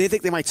 they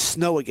think they might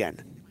snow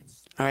again.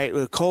 All right,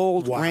 with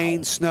cold,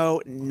 rain,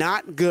 snow,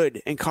 not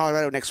good in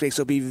Colorado next week,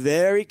 so be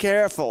very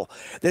careful.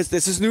 This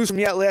is news from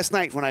last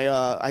night when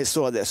I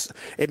saw this.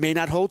 It may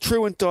not hold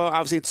true until,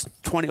 obviously, it's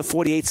 20,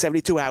 48,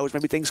 72 hours.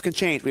 Maybe things can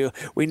change.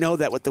 We know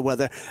that with the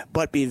weather,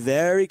 but be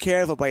very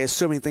careful by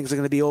assuming things are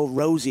going to be all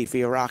rosy for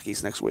your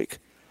Rockies next week.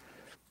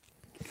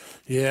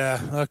 Yeah.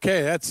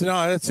 Okay. That's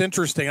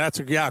interesting. That's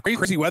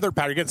crazy weather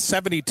pattern. You get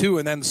 72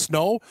 and then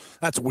snow.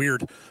 That's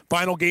weird.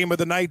 Final game of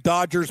the night: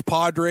 Dodgers,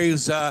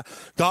 Padres.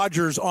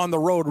 Dodgers on the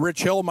road.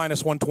 Rich Hill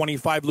minus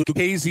 125.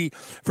 Lucchesi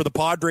for the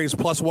Padres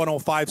plus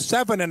 105.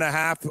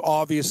 7.5.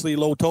 Obviously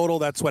low total.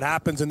 That's what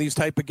happens in these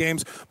type of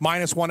games.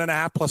 Minus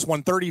 1.5 plus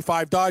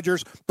 135.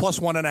 Dodgers plus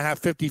 1.5.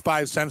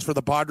 55 cents for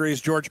the Padres.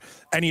 George,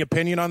 any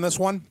opinion on this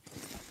one?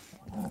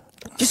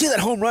 Did you see that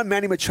home run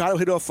Manny Machado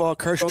hit off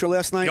Kershaw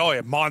last night? Oh,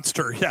 yeah,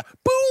 monster. Yeah.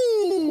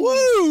 Boom!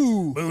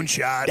 Woo!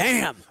 Moonshot.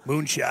 Damn.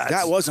 Moonshot.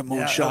 That was a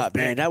moonshot,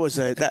 man. That was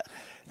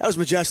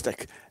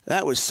majestic.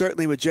 That was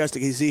certainly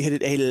majestic. He hit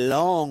it a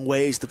long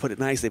ways, to put it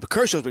nicely. But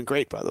Kershaw's been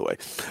great, by the way.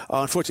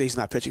 Unfortunately, he's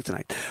not pitching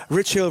tonight.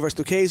 Rich Hill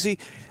versus Lucchesi.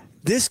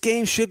 This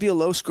game should be a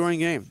low-scoring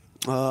game.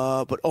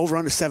 But over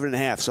under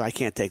 7.5, so I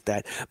can't take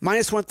that.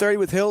 Minus 130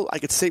 with Hill. I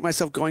could see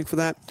myself going for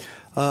that.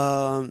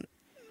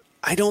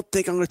 I don't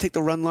think I'm going to take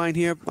the run line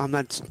here. I'm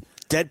not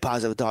dead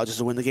positive the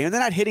Dodgers will win the game. And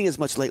they're not hitting as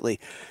much lately.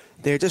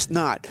 They're just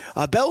not.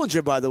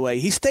 Bellinger, by the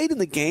way, he stayed in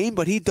the game,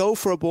 but he dove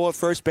for a ball at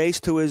first base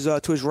to his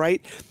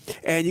right.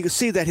 And you can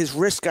see that his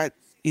wrist got,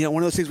 one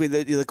of those things where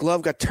the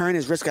glove got turned,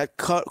 his wrist got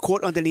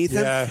caught underneath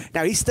him.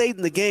 Now, he stayed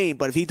in the game,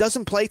 but if he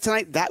doesn't play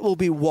tonight, that will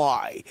be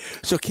why.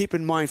 So keep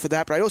in mind for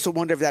that. But I also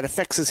wonder if that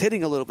affects his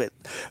hitting a little bit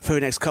for the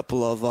next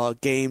couple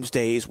of games,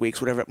 days,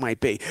 weeks, whatever it might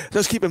be.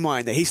 Just keep in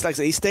mind that he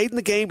stayed in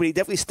the game, but he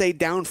definitely stayed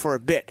down for a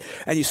bit.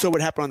 And you saw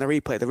what happened on the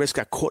replay. The wrist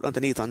got caught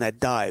underneath on that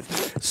dive.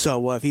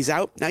 So if he's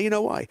out, now you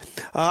know why.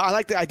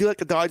 I do like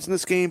the Dodgers in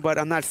this game, but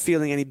I'm not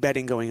feeling any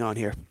betting going on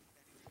here.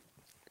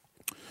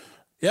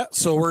 Yeah,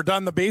 so we're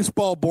done the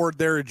baseball board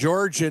there,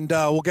 George, and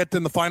we'll get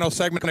in the final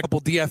segment a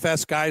couple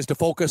DFS guys to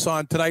focus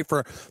on tonight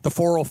for the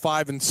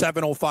 405 and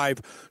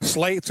 705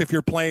 slates if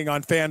you're playing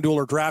on FanDuel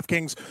or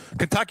DraftKings.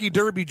 Kentucky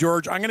Derby,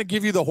 George, I'm going to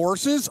give you the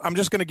horses. I'm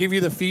just going to give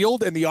you the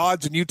field and the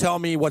odds, and you tell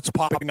me what's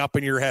popping up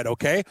in your head,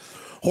 okay?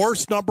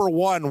 Horse number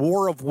 1,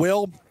 War of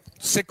Will,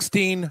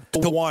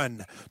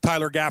 16-1.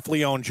 Tyler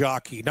Gaffleone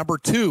jockey. Number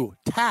 2,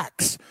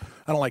 Tax.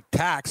 I don't like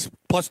Tax.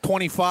 Plus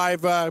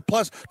 25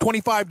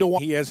 to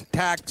 1. He has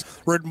Tax,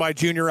 ridden by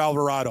Junior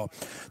Alvarado.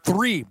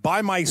 3,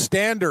 By My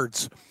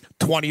Standards,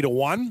 20 to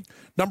 1.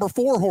 Number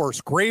 4 horse,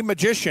 Gray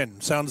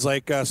Magician. Sounds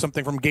like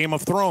something from Game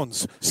of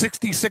Thrones.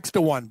 66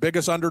 to 1.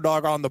 Biggest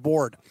underdog on the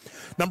board.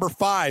 Number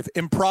 5,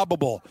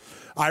 Improbable.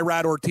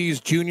 Irad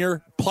Ortiz Jr.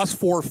 plus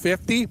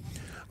 450.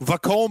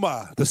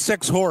 Vacoma, the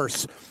 6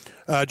 horse.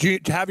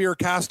 Javier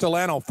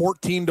Castellano,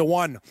 14 to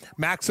 1.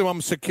 Maximum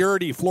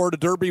Security, Florida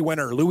Derby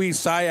winner. Luis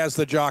Saez,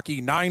 the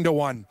jockey, 9 to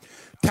 1.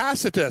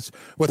 Tacitus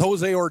with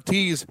Jose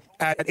Ortiz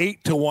at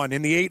 8 to 1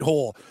 in the 8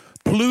 hole.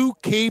 Plus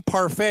K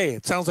Parfait.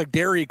 It sounds like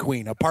Dairy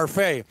Queen, a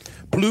parfait.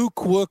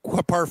 Plus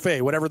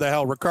Parfait, whatever the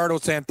hell. Ricardo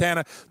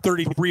Santana,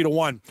 33 to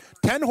 1.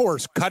 10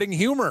 horse, Cutting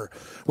Humor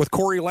with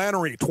Corey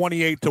Lanery,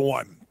 28 to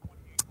 1.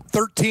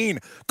 13,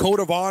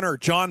 Code of Honor,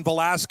 John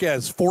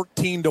Velasquez,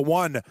 14 to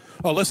 1.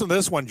 Oh, listen to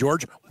this one,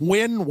 George.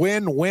 Win,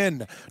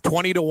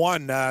 20 to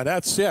 1.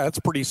 That's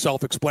pretty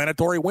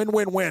self-explanatory.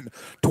 Win,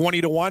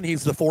 20 to 1.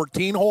 He's the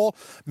 14 hole.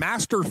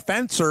 Master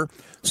Fencer,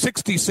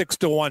 66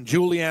 to 1.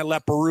 Julien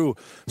Leparoux,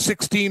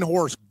 16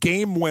 horse,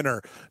 Game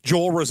Winner.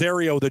 Joel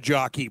Rosario, the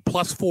jockey,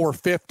 plus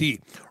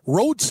 450.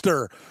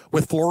 Roadster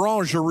with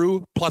Florent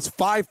Giroux, plus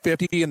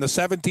 550 in the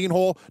 17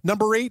 hole.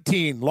 Number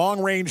 18,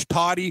 Long Range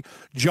Toddy,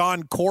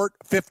 John Court,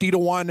 50 to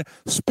 1.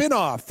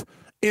 Spinoff,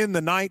 In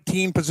the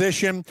 19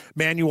 position,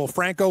 Manuel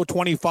Franco,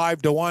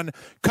 25-1.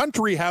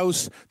 Country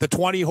House, the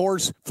 20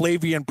 horse,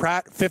 Flavian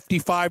Pratt,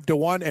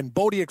 55-1. And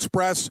Bodie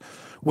Express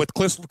with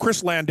Chris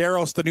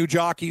Landeros, the new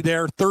jockey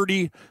there,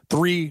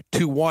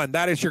 33-1.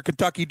 That is your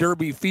Kentucky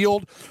Derby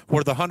field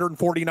for the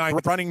 149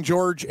 running,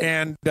 George.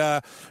 And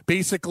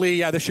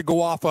basically, this should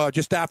go off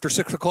just after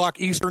 6 o'clock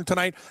Eastern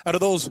tonight. Out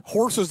of those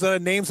horses, the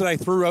names that I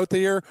threw out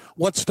there,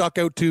 what stuck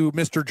out to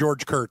Mr.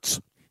 George Kurtz?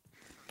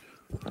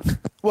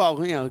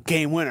 Well,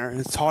 Game Winner.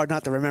 It's hard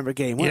not to remember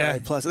Game Winner. Yeah.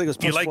 Right? Plus, I think it was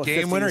plus you like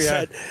Game Winner?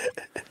 Yeah.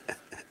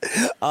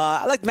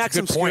 I like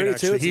Maxim Security,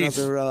 too. It's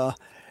another...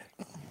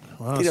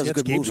 he does a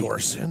good movie.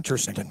 Horse.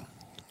 Interesting.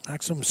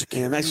 Maxim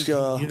Security.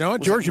 Yeah,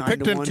 George, you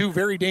picked in 2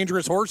 very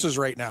dangerous horses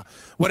right now.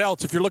 What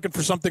else? If you're looking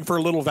for something for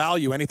a little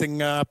value, anything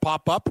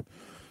pop up?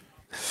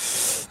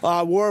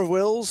 War of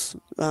Wills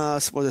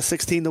was a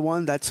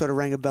 16-1. That sort of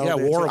rang a bell. Yeah,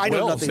 there. War of I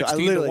know Wills.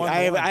 nothing.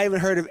 I haven't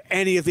heard of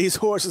any of these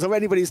horses. If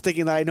anybody's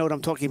thinking that I know what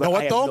I'm talking about,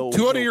 You know what, though?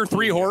 2 out of your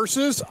 3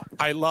 horses,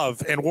 I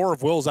love. And War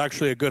of Wills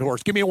actually a good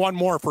horse. Give me one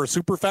more for a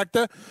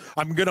superfecta.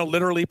 I'm going to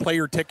literally play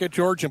your ticket,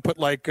 George, and put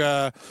like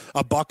a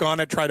buck on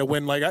it, try to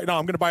win. I'm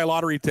going to buy a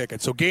lottery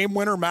ticket. So Game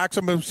Winner,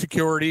 Maximum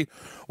Security,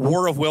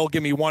 War of Will.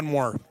 Give me one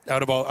more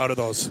out of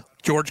those.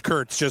 George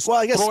Kurtz, just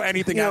throw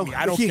anything at me.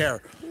 I don't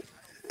care.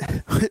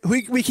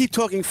 We keep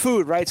talking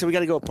food, right? So we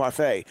got to go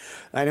parfait.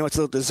 I know it's a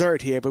little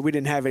dessert here, but we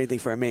didn't have anything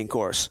for a main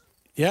course.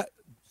 Yeah,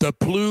 the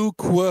plus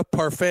que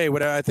parfait.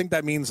 What I think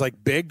that means,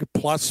 like big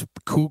plus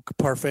cook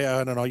parfait.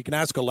 I don't know. You can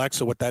ask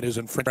Alexa what that is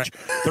in French.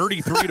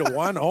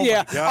 33-1. Oh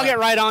yeah, my God. I'll get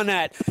right on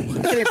that. I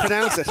can't even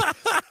pronounce it.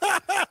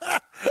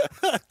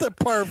 The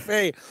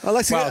parfait.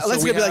 Alexa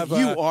will be like,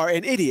 you are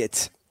an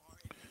idiot.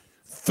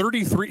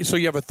 33. So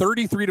you have a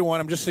 33-1.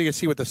 I'm just so you can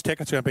see what this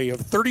ticket's going to be. You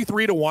have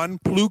 33-1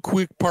 plus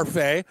quick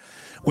parfait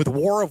with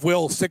War of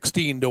Will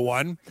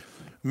 16-1.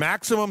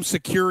 Maximum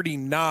Security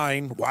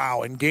 9.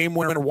 Wow. And Game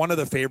Winner, one of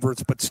the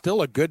favorites, but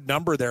still a good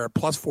number there at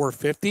plus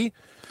 450.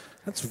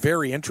 That's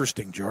very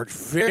interesting, George.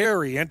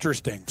 Very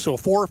interesting. So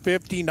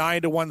 450,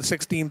 9-1,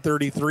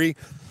 1633.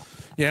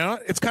 Yeah,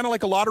 it's kind of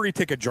like a lottery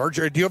ticket, George.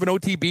 Do you have an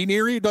OTB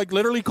near you? Like,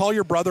 literally call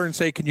your brother and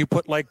say, can you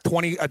put like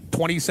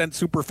 20-cent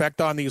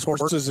superfecta on these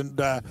horses, and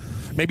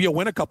maybe you'll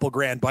win a couple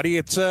grand, buddy.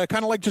 It's kind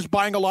of like just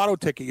buying a lotto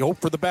ticket. You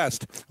hope for the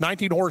best.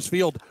 19-horse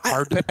field,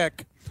 hard to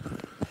pick.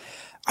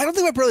 I don't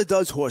think my brother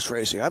does horse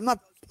racing.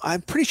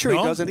 I'm pretty sure he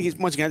does. I think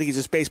I think he's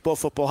just baseball,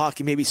 football,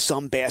 hockey, maybe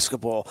some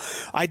basketball.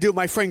 I do.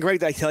 My friend Greg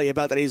that I tell you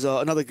about, that he's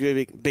another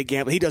big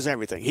gambler. He does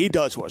everything. He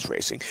does horse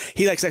racing.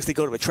 He likes to actually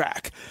go to a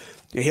track.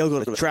 Yeah, he'll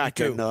go to the track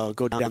and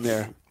go down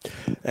there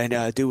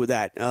and do with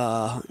that.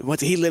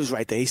 He lives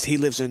right there. He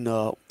lives in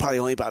probably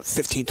only about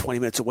 15, 20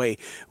 minutes away.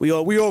 We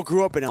all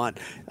grew up in on.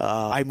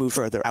 I moved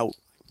further out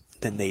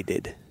than they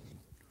did.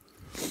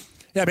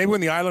 Yeah, maybe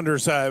when the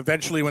Islanders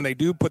eventually, when they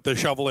do put the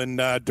shovel in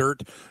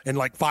dirt in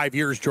like 5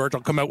 years, George, I'll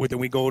come out with it.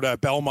 We go to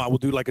Belmont. We'll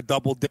do like a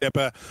double dip,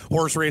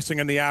 horse racing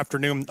in the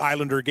afternoon,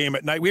 Islander game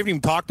at night. We haven't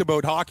even talked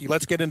about hockey.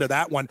 Let's get into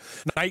that one.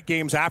 Night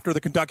games after the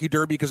Kentucky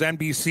Derby, because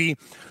NBC,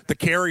 the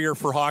carrier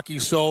for hockey.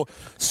 So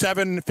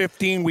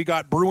 7:15, we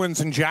got Bruins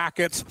and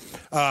Jackets.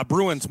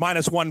 Bruins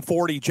minus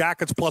 140,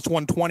 Jackets plus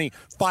 120,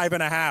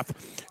 5.5.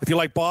 If you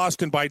like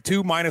Boston by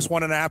 2, minus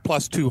 1.5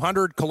 plus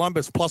 200.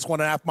 Columbus plus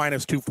 1.5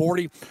 minus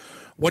 240.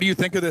 What do you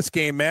think of this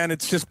game, man?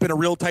 It's just been a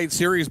real tight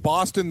series.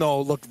 Boston, though,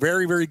 looked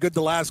very, very good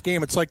the last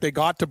game. It's like they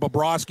got to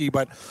Bobrovsky,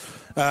 but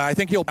I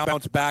think he'll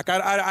bounce back.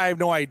 I have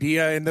no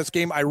idea in this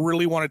game. I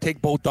really want to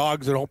take both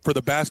dogs and hope for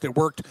the best. It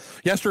worked.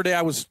 Yesterday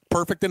I was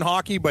perfect in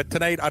hockey, but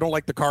tonight I don't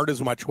like the card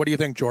as much. What do you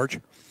think, George?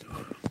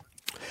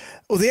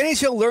 Well, the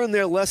NHL learned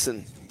their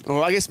lesson.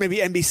 Or I guess maybe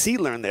NBC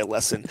learned their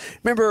lesson.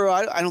 Remember,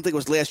 I don't think it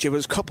was last year, but it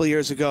was a couple of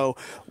years ago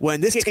when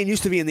this game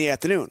used to be in the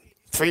afternoon.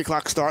 3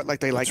 o'clock start like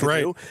they like to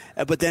do.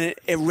 But then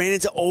it ran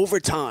into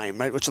overtime,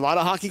 right, which a lot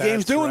of hockey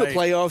games do in the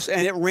playoffs,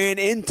 and it ran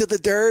into the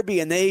Derby,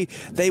 and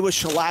they were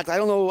shellacked. I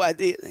don't know.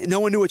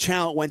 No one knew what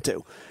channel it went to,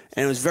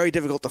 and it was very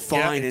difficult to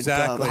find, and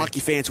the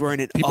hockey fans were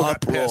in an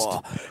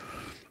uproar.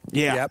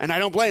 Yeah, and I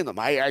don't blame them.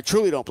 I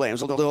truly don't blame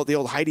them. It was the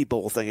old Heidi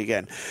Bowl thing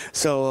again.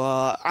 So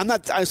I'm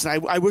not.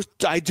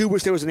 I do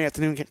wish there was an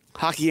afternoon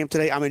hockey game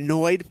today. I'm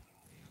annoyed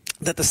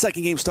that the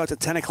second game starts at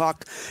 10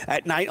 o'clock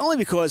at night, only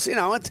because, it's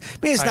not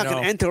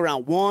going to enter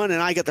around 1, and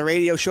I got the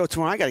radio show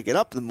tomorrow. I got to get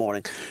up in the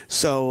morning.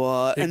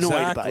 So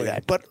annoyed by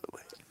that. But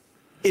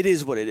it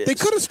is what it is. They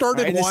could have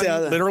started 1,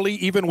 literally,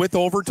 even with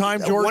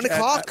overtime, George. 1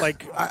 o'clock?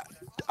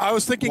 I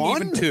was thinking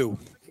 1? Even 2.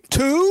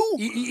 2?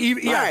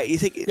 Yeah, right, you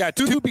think,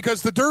 2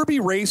 because the Derby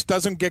race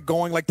doesn't get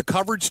going. Like, the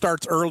coverage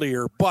starts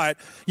earlier, but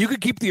you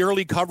could keep the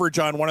early coverage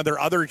on one of their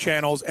other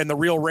channels, and the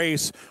real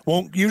race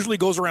usually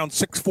goes around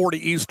 6:40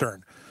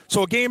 Eastern.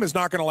 So a game is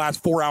not going to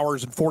last 4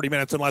 hours and 40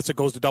 minutes unless it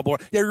goes to double.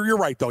 Yeah, you're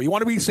right, though. You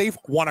want to be safe,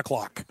 1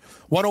 o'clock.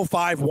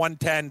 1:05,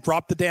 1:10,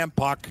 drop the damn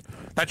puck.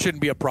 That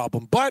shouldn't be a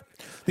problem. But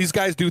these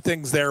guys do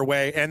things their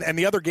way. And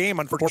the other game,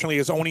 unfortunately,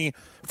 is only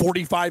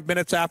 45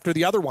 minutes after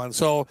the other one.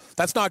 So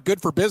that's not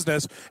good for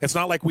business. It's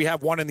not like we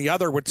have one and the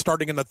other with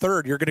starting in the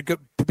third. You're going to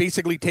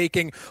basically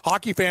taking –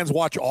 hockey fans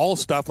watch all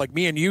stuff like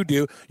me and you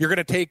do. You're going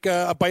to take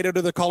a bite out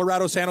of the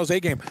Colorado-San Jose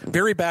game.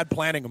 Very bad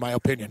planning, in my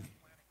opinion.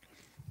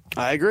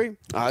 I agree.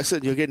 I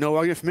said you'll get no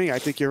argument from me. I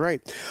think you're right.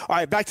 All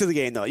right, back to the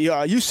game, though.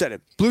 You said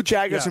it. Blue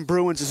Jackets and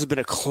Bruins, this has been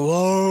a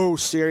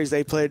close series.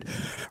 They played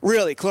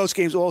really close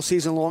games all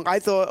season long.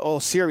 All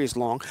series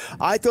long.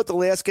 I thought the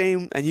last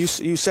game, and you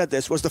said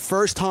this, was the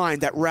first time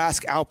that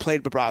Rask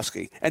outplayed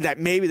Bobrovsky, and that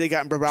maybe they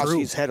got in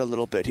Bobrovsky's head a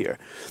little bit here.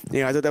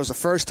 I thought that was the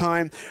first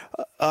time.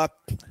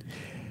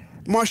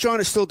 Marchand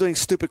is still doing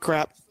stupid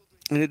crap.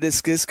 And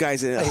this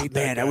guy's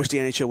I wish the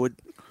NHL would.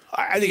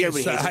 I think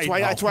everybody hates it.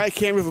 That's why I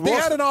can't root for Boston.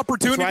 They had an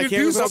opportunity to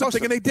do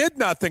something, and they did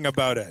nothing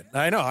about it.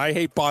 I know. I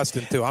hate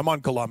Boston, too. I'm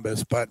on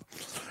Columbus, but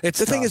it's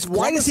the thing is,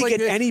 why does he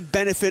get any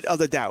benefit of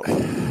the doubt?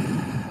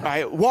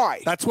 Right,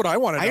 why? That's what I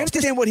want to know. I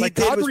understand what he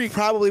did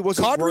probably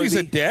wasn't worthy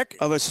a dick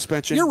of a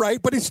suspension. You're right,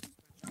 but it's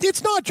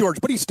not, George.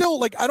 But he's still,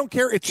 I don't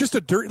care. It's just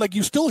a dirt.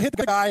 You still hit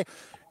the guy.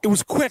 It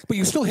was quick, but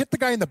you still hit the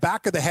guy in the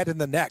back of the head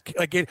and the neck.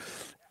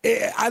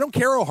 I don't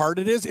care how hard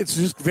it is. It's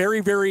just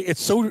very, very.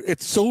 It's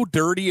so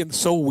dirty and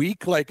so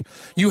weak.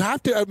 You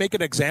have to make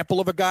an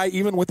example of a guy,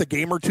 even with a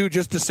game or two,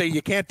 just to say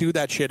you can't do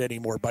that shit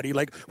anymore, buddy.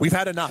 We've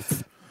had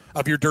enough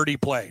of your dirty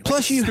play.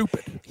 Plus,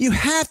 you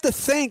have to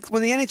think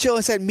when the NHL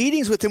has had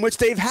meetings with him, which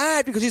they've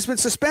had because he's been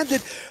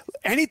suspended.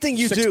 Anything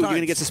you do, you're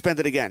going to get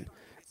suspended again.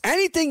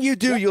 Anything you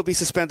do, you'll be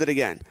suspended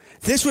again.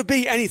 This would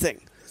be anything.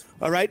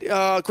 All right.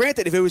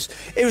 Granted, if it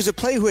was a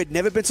player who had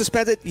never been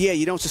suspended,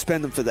 you don't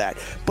suspend him for that.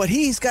 But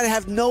he's got to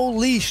have no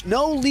leash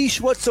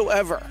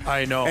whatsoever.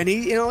 I know. And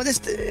this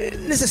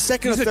is the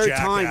second or third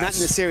time, not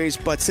in the series,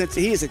 but since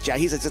he's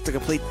just a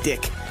complete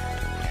dick.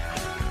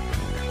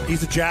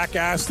 He's a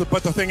jackass.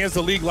 But the thing is,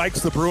 the league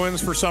likes the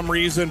Bruins for some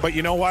reason. But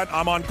you know what?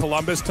 I'm on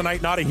Columbus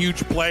tonight. Not a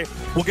huge play.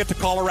 We'll get to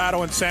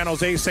Colorado and San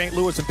Jose, St.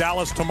 Louis and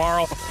Dallas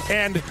tomorrow,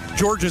 and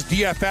Georgia's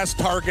DFS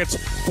targets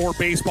for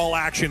baseball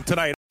action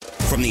tonight.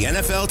 From the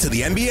NFL to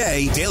the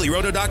NBA,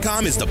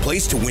 DailyRoto.com is the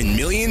place to win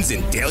millions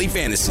in daily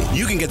fantasy.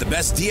 You can get the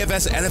best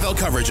DFS NFL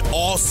coverage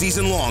all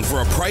season long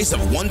for a price of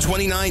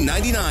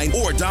 $129.99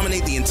 or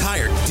dominate the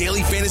entire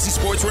daily fantasy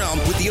sports realm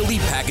with the Elite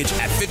Package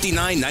at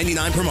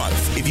 $59.99 per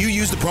month. If you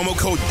use the promo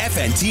code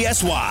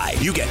FNTSY,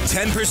 you get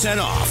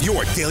 10% off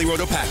your Daily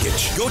Roto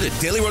package. Go to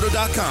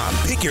DailyRoto.com,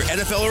 pick your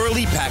NFL or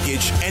Elite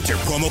Package, enter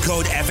promo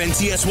code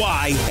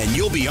FNTSY, and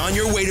you'll be on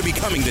your way to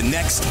becoming the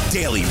next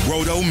Daily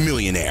Roto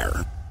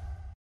millionaire.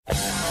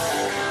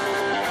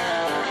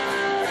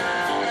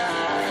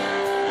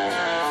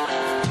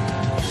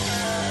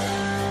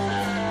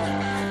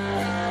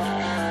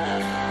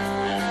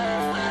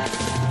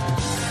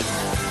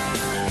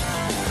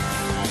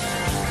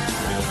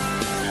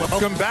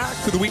 Welcome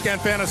back to the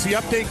Weekend Fantasy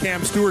Update.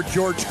 Cam Stewart,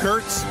 George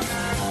Kurtz.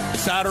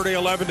 Saturday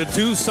 11 to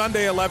 2,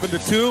 Sunday 11 to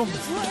 2.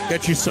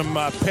 Get you some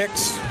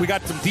picks. We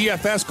got some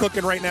DFS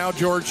cooking right now,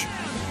 George.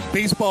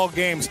 Baseball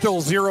game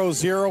still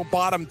 0-0,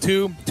 bottom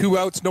two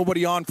outs,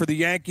 nobody on for the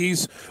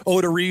Yankees.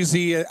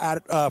 Odorizzi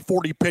at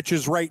 40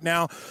 pitches right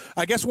now.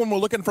 I guess when we're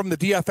looking from the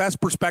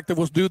DFS perspective,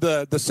 we'll do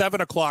the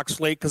 7 o'clock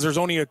slate because there's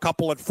only a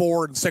couple at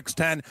 4 and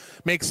 6:10.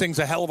 Makes things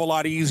a hell of a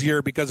lot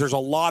easier because there's a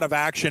lot of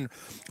action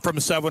from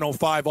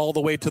 7:05 all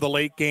the way to the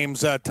late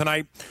games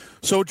tonight.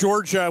 So,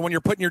 George, when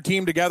you're putting your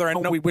team together, I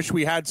know we wish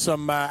we had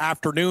some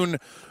afternoon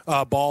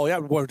ball. Yeah,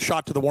 we're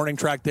shot to the warning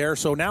track there.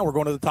 So now we're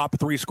going to the top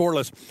 3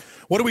 scoreless.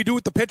 What do we do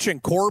with the pitching?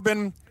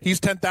 Corbin,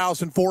 he's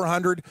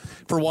 10,400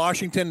 for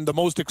Washington. The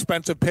most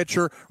expensive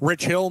pitcher,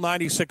 Rich Hill,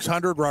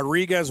 9,600.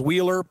 Rodriguez,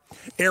 Wheeler,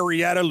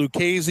 Arrieta,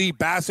 Lucchesi,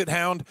 Bassett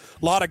Hound.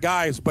 A lot of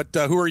guys, but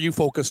who are you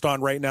focused on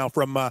right now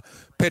from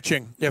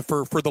pitching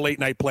for the late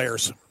night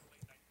players?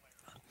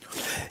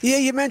 Yeah,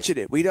 you mentioned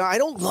it. I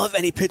don't love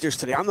any pitchers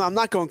today. I'm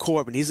not going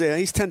Corbin. He's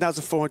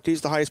 10,400.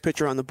 He's the highest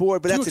pitcher on the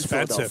board, but that's in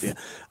Philadelphia.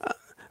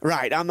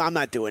 Right. I'm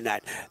not doing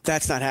that.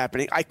 That's not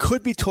happening. I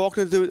could be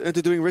talking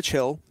into doing Rich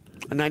Hill,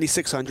 a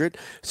 9,600.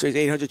 So he's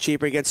 800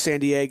 cheaper against San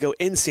Diego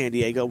in San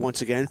Diego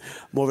once again.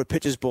 More of a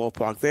pitcher's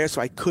ballpark there.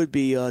 So I could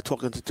be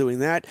talking into doing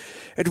that.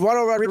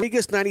 Eduardo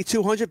Rodriguez,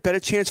 9,200. Better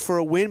chance for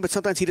a win, but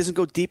sometimes he doesn't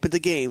go deep into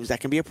games.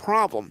 That can be a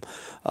problem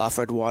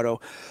for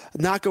Eduardo.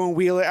 Not going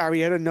Wheeler,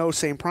 Arrieta, no,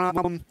 same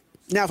problem.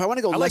 Now, if I want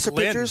to go lesser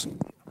pitchers,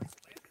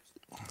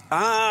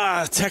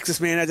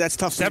 Texas, man, that's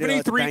tough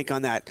to bank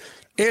on that.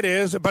 It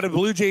is, but the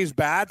Blue Jays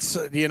bats,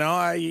 you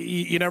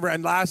never.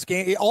 And last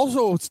game,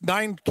 also it's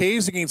 9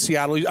 Ks against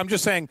Seattle. I'm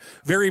just saying,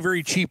 very,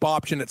 very cheap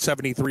option at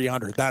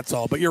 7,300. That's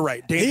all. But you're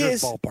right,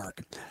 dangerous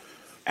ballpark.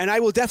 And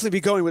I will definitely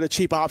be going with a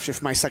cheap option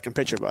for my second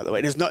pitcher, by the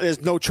way.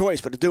 There's no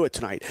choice but to do it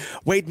tonight.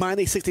 Wade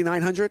Miley,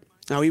 6,900.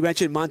 Now, we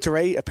mentioned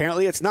Monterey.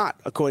 Apparently, it's not.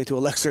 According to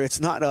Alexa, it's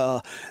not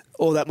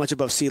all that much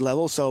above sea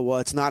level, so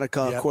it's not a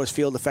course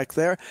field effect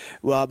there.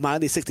 Well,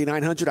 Miley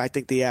 6,900. I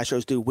think the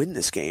Astros do win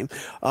this game.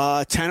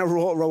 Tanner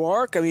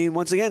Roark. I mean,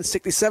 once again,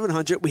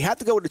 6,700. We have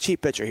to go with the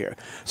cheap pitcher here,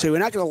 so we're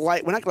not going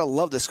to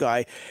love this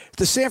guy.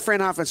 The San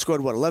Fran offense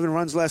scored 11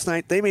 runs last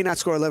night. They may not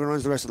score 11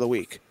 runs the rest of the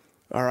week.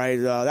 All right,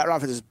 that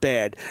offense is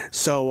bad.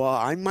 So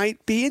I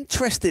might be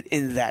interested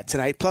in that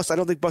tonight. Plus, I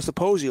don't think Buster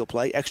Posey will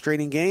play. Extra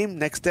inning game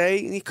next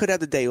day. He could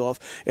have the day off.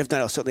 If not,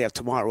 he'll certainly have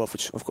tomorrow off,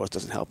 which, of course,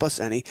 doesn't help us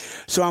any.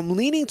 So I'm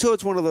leaning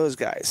towards one of those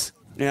guys.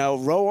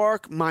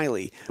 Roark,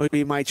 Miley would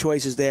be my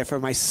choices there for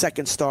my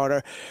second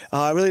starter.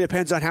 It really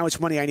depends on how much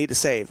money I need to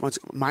save. Once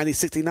Miley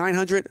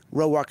 6,900,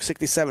 Roark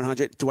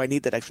 6,700. Do I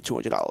need that extra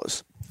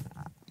 $200?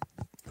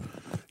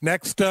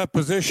 Next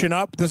position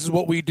up, this is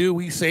what we do.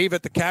 We save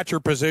at the catcher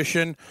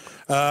position.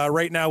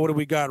 Right now, what do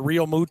we got?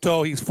 Real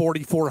Muto, he's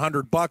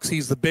 $4,400.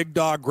 He's the big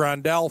dog.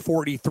 Grandel,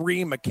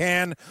 43.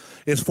 McCann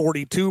is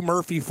 42.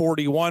 Murphy,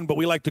 41. But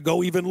we like to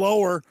go even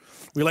lower.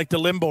 We like to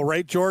limbo,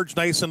 right, George?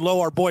 Nice and low.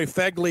 Our boy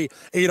Fegley,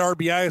 8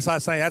 RBIs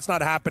last night. That's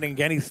not happening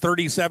again. He's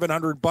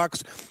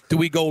 $3,700. Do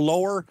we go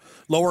lower?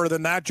 Lower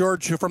than that,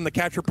 George, from the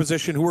catcher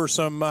position? Who are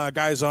some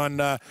guys on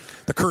the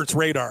Kurtz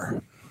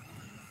radar?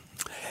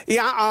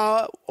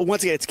 Yeah,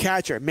 once again, it's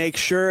catcher. Make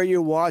sure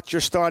you watch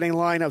your starting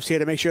lineups here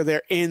to make sure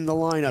they're in the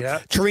lineup.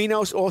 Yep.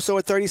 Torino's also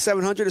at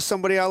 3,700 is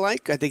somebody I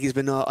like. I think he's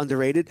been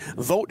underrated.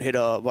 Vogt hit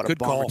a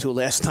bomb or two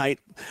last night,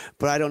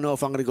 but I don't know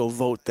if I'm going to go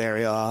Vogt there.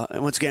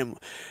 And once again,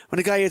 when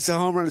a guy hits a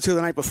home run or two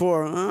the night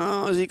before,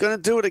 is he going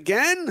to do it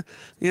again?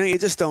 You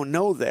just don't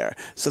know there.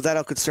 So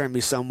that'll concern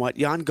me somewhat.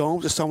 Yan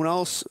Gomes or someone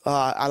else.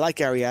 I like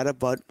Arrieta,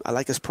 but I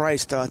like his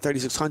price,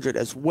 3,600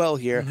 as well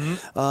here.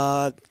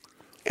 Mm-hmm.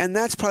 And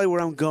that's probably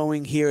where I'm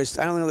going here.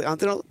 I don't think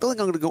I'm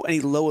going to go any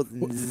lower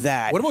than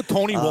that. What about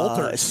Tony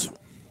Walters?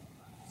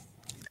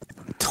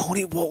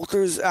 Tony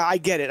Walters, I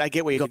get it. I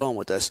get where you're going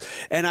with this.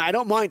 And I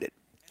don't mind it.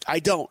 I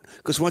don't.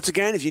 Because once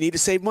again, if you need to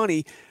save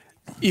money,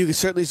 you can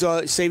certainly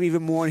save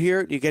even more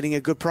here. You're getting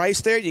a good price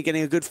there. You're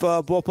getting a good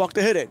ballpark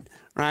to hit it.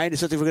 Right?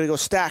 It's something we're going to go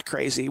stack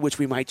crazy, which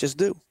we might just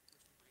do.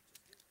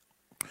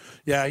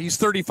 Yeah, he's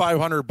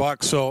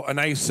 $3,500, so a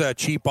nice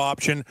cheap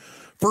option.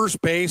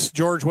 First base,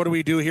 George, what do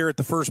we do here at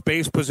the first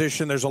base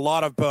position? There's a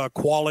lot of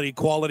quality.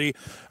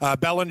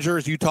 Bellinger,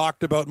 as you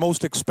talked about,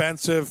 most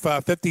expensive,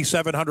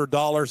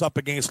 $5,700 up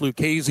against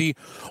Lucchesi.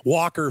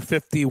 Walker,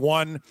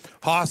 $51.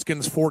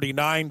 Hoskins,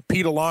 $49.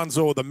 Pete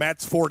Alonso of the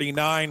Mets,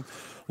 $49.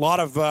 A lot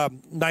of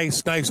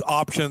nice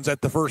options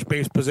at the first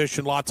base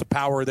position. Lots of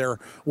power there.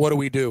 What do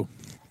we do?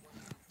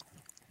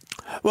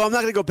 Well, I'm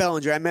not going to go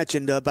Bellinger. I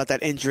mentioned about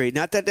that injury.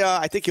 Not that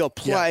I think he'll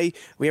play.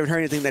 Yeah. We haven't heard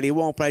anything that he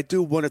won't, but I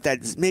do wonder if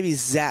that maybe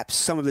zaps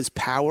some of his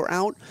power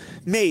out.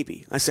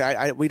 Maybe. I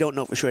say we don't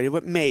know for sure,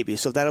 but maybe.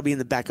 So that'll be in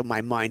the back of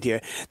my mind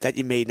here that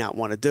you may not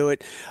want to do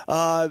it.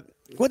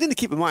 One thing to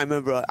keep in mind,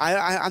 remember,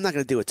 I'm not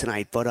going to do it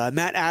tonight, but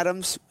Matt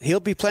Adams, he'll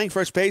be playing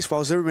first base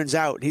while Zimmerman's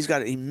out. He's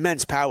got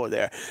immense power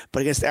there.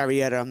 But against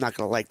Arrieta, I'm not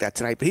going to like that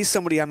tonight. But he's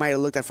somebody I might have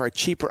looked at for a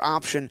cheaper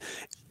option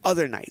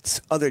other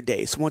nights, other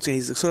days. Once again,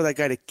 he's sort of that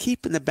guy to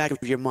keep in the back of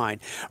your mind.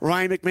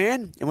 Ryan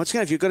McMahon, and once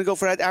again, if you're going to go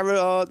for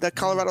that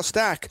Colorado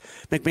stack,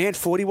 McMahon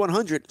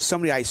 4,100,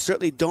 somebody I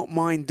certainly don't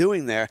mind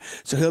doing there.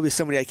 So he'll be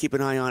somebody I keep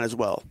an eye on as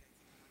well.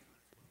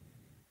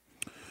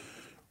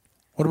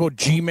 What about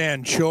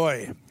G-Man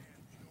Choi?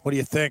 What do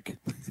you think?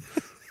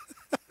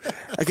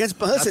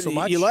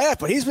 Listen, you laugh,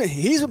 but he's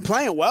been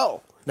playing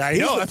well. I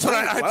know. That's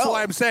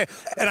why I'm saying.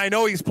 And I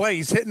know he's playing.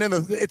 He's hitting in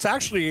the. It's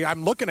actually.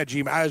 I'm looking at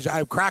G.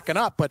 I'm cracking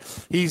up, but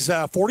he's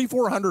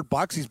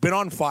 $4,400. He's been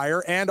on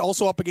fire, and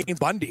also up against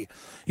Bundy.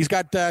 He's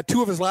got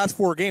 2 of his last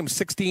 4 games,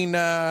 16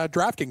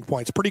 DraftKings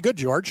points. Pretty good,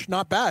 George.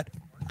 Not bad.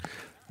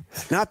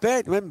 Not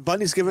bad.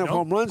 Bundy's giving up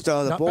home runs.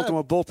 The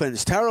Baltimore bullpen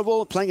is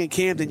terrible. Playing in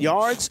Camden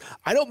Yards.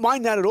 I don't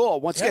mind that at all.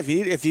 Once again,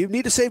 if you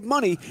need to save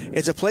money,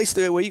 it's a place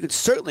where you could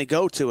certainly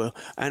go to.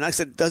 And like I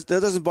said, that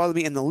doesn't bother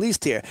me in the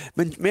least here.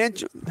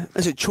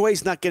 Listen,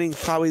 Choi's not getting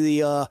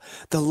probably the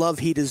love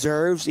he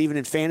deserves, even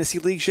in fantasy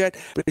leagues yet.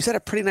 But he's had a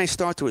pretty nice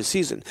start to his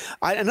season.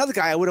 Another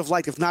guy I would have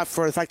liked, if not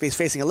for the fact that he's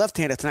facing a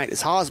left-hander tonight,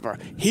 is Hosmer.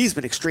 He's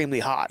been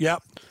extremely hot.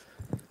 Yep.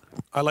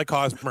 I like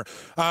Hosmer.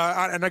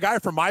 And a guy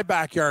from my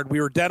backyard, we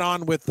were dead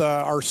on with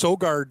our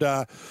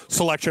Sogard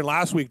selection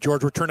last week,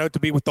 George, which turned out to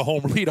be with the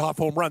leadoff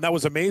home run. That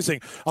was amazing.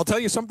 I'll tell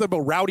you something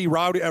about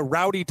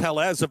Rowdy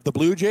Tellez of the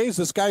Blue Jays.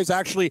 This guy's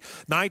actually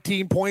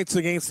 19 points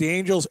against the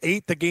Angels,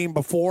 8 the game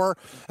before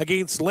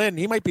against Lynn.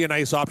 He might be a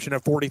nice option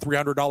at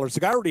 $4,300. The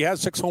guy already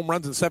has 6 home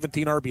runs and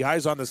 17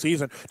 RBIs on the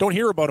season. Don't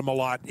hear about him a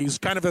lot. He's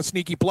kind of a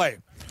sneaky play.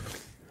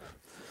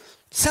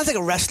 Sounds like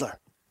a wrestler.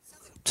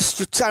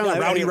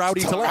 Rowdy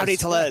Tellez. Rowdy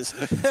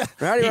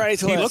Tellez.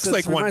 He looks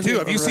like one, too.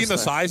 Have you seen the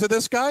size of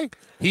this guy?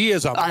 He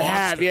is a monster. I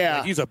have,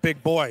 yeah. He's a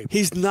big boy.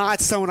 He's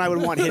not someone I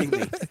would want hitting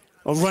me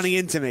or running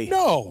into me.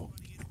 No.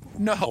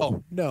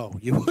 No,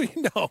 you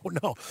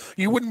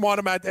wouldn't want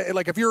him at,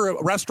 like, if you're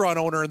a restaurant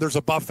owner and there's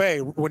a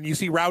buffet, when you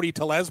see Rowdy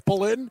Tellez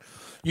pull in,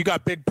 you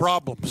got big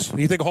problems.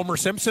 You think Homer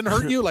Simpson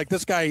hurt you? Like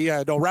this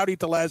guy, Rowdy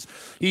Tellez,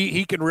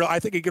 I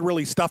think he can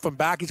really stuff him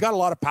back. He's got a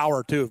lot of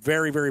power too.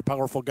 Very, very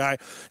powerful guy.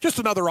 Just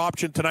another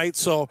option tonight.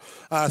 So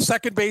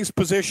second base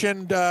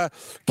position,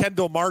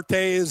 Kendall Marte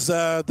is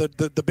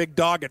the big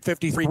dog at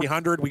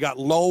 5,300. We got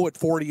Lowe at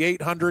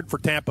 4,800 for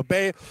Tampa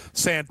Bay.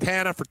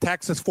 Santana for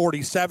Texas,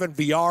 47.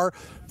 VR,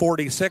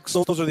 46.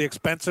 Those are the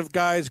expensive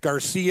guys.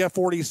 Garcia,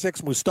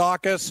 46.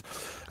 Moustakas.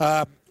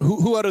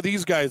 Who out of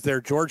these guys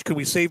there, George? Can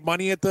we save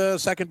money at the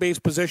second base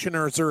position,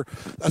 or is there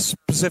a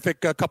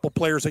specific couple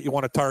players that you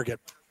want to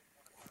target?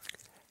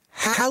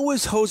 How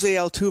is Jose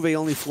Altuve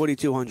only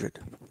 4,200?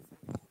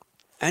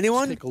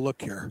 Anyone? Let's take a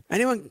look here.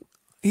 Anyone?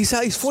 He's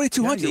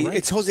 4,200. Yeah, right.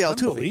 It's Jose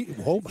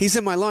Altuve. He's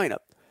in my lineup.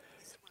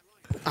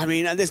 I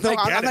mean, there's no.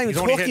 I'm not even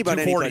talking about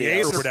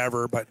anybody else or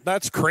whatever, but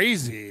that's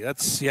crazy.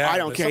 That's I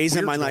don't care. He's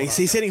in my lineup.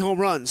 He's hitting home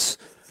runs.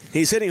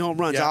 He's hitting home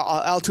runs. Yeah.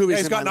 Altuve's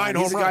he's got 9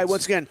 home runs. He's a guy,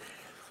 once again.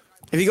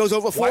 If he goes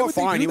over 4,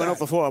 fine. He went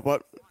over 4,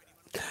 but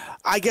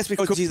I guess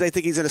because they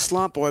think he's in a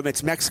slump or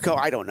it's Mexico.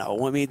 I don't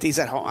know. I mean, he's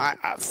at home.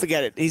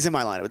 Forget it. He's in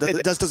my lineup.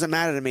 It doesn't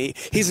matter to me.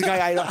 He's the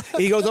guy.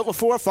 He goes over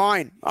 4,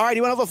 fine. All right,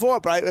 he went over 4,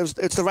 but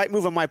it's the right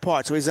move on my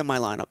part, so he's in my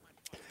lineup.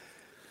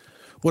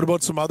 What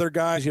about some other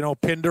guys?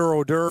 Pinder,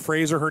 Odor,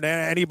 Fraser,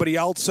 Hernandez, anybody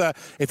else?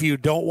 If you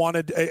don't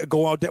want to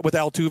go out with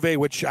Altuve,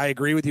 which I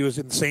agree with you is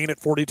insane at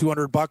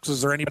 $4,200,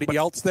 is there anybody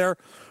else there?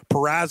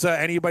 Peraza,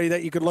 anybody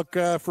that you could look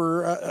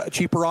for a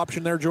cheaper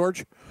option there,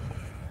 George?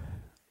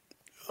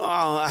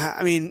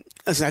 I mean,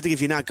 listen, I think if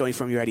you're not going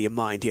from, you're out of your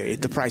mind here.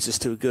 The price is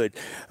too good.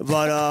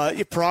 But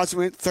Peraza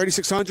went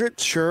 3,600,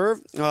 sure.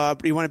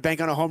 You want to bank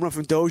on a home run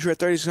from Dozier at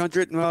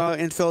 3,600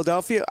 in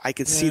Philadelphia? I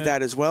could see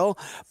that as well.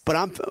 But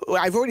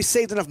I've already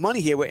saved enough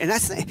money here, and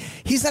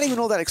he's not even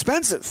all that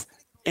expensive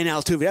in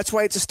Altuve. That's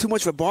why it's just too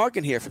much of a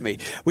bargain here for me.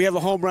 We have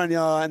a home run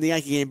in the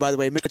Yankee game, by the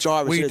way. Mitch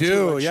Garver. We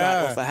do,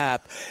 shot off a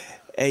Hap.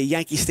 A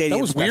Yankee Stadium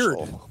That was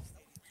special. Weird.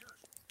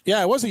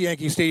 Yeah, it was a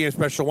Yankee Stadium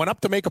special. Went up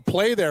to make a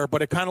play there,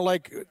 but it kind of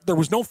like there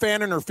was no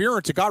fan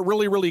interference. It got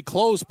really, really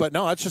close, but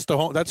no, that's just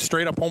that's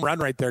straight up home run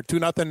right there.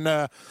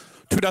 2-0,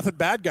 2-0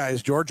 bad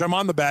guys, George. I'm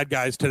on the bad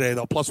guys today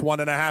though, plus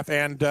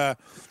 1.5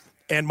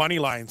 and money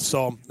lines.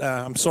 So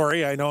I'm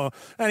sorry. I know.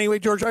 Anyway,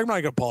 George, I'm not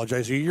going to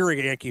apologize to you. You're a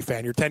Yankee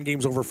fan. You're 10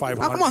 games over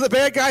 500. I'm on the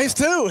bad guys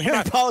too. You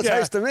don't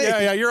apologize to me.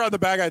 Yeah, you're on the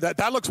bad guy.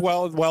 That looks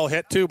well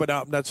hit too, but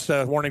that's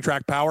warning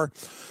track power.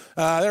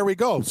 There we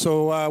go.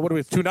 So what do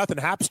we 2-0?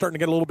 Hap starting to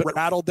get a little bit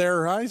rattled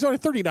there. He's only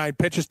 39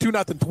 pitches.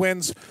 2-0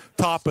 Twins,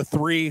 top of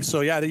 3.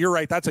 So yeah, you're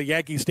right. That's a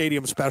Yankee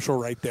Stadium special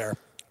right there.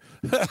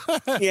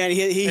 Yeah, and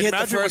he hit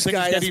the first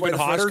guy. That's why the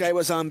first guy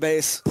was on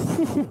base.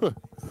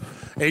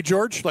 Hey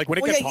George, like when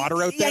it gets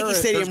hotter out there, Yankee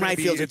Stadium right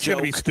field's a it's going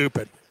to be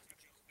stupid.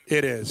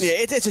 It is. Yeah,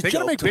 it's a joke. They got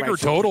to make bigger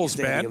totals,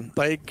 man.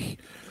 Like.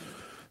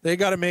 They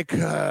got to make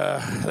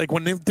like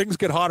when things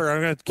get hotter.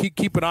 I'm going to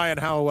keep an eye on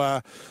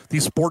how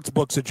these sports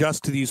books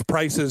adjust to these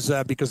prices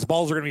because the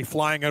balls are going to be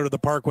flying out of the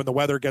park when the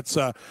weather gets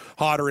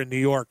hotter in New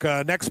York.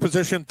 Next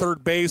position,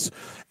 third base,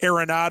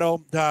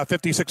 Arenado,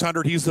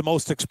 5,600. He's the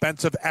most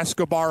expensive.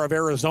 Escobar of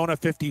Arizona,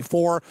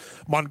 54.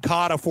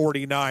 Moncada,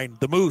 49.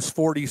 The Moose,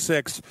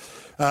 46.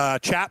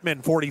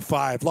 Chapman,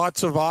 45.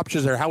 Lots of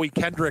options there. Howie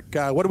Kendrick.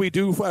 What do we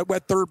do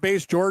at third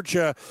base, George?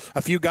 A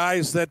few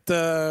guys that.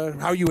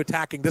 How are you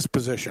attacking this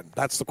position?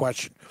 That's the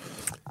question.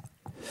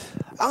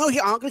 I'm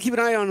going to keep an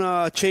eye on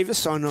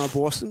Chavis on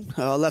Boston.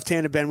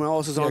 Left-handed Ben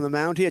Wells is on the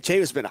mound here. Chavis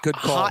has been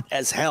hot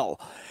as hell.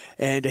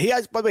 And he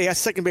has, by the way, he has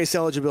second base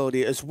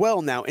eligibility as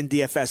well now in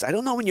DFS. I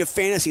don't know in your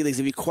fantasy leagues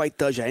if he quite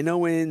does it. I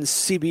know in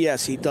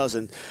CBS he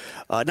doesn't.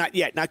 Not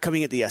yet, not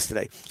coming into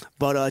yesterday.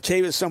 But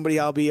Chavis is somebody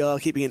I'll be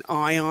keeping an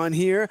eye on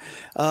here.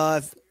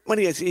 What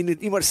do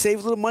you want to save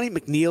a little money?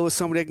 McNeil is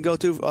somebody I can go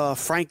to.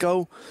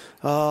 Franco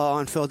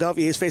on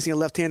Philadelphia. He's facing a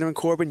left-hander in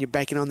Corbin. You're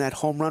banking on that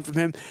home run from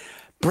him.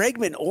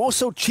 Bregman,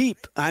 also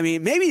cheap. I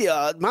mean, maybe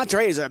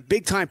Monterey is a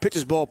big-time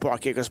pitcher's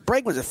ballpark here because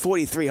Bregman's at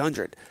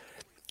 4,300.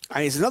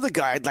 He's another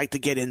guy I'd like to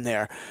get in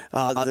there.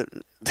 I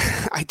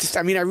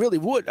really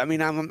would. I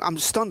mean, I'm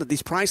stunned that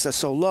these prices are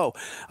so low.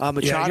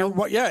 Machado,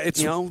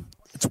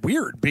 it's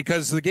weird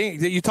because the game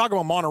you talk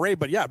about Monterey,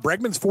 but yeah,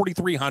 Bregman's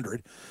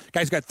 4,300.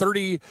 Guy's got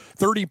 30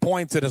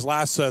 points in his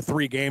last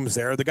 3 games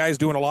there. The guy's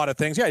doing a lot of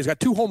things. Yeah, he's got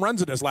 2 home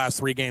runs in his last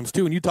 3 games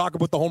too. And you talk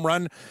about the home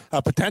run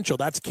potential.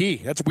 That's key.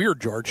 That's weird,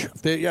 George.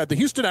 The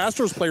Houston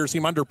Astros players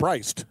seem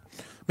underpriced.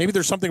 Maybe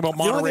there's something about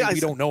Monterey we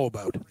don't know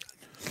about.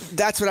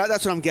 That's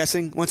what I'm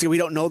guessing. Once again, we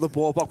don't know the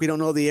ballpark. We don't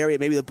know the area.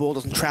 Maybe the ball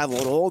doesn't travel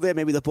at all there.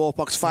 Maybe the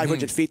ballpark's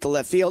 500 feet to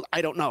left field.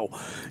 I don't know.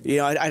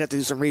 I'd have to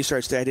do some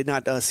research there. I did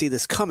not see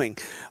this coming.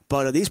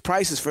 But these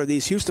prices for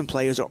these Houston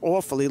players are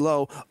awfully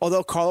low.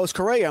 Although Carlos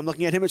Correa, I'm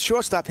looking at him at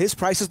shortstop. His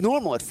price is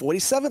normal at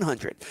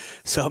 4,700.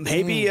 So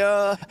maybe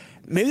Bregman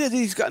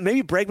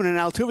and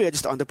Altuve are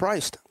just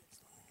underpriced.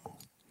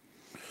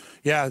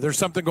 Yeah, there's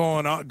something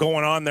going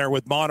on there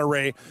with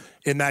Monterey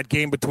in that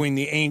game between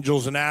the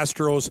Angels and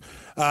Astros.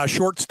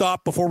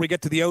 Shortstop, before we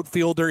get to the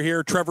outfielder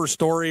here, Trevor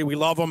Story. We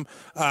love him.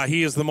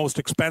 He is the most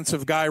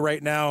expensive guy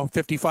right now,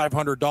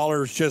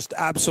 $5,500, just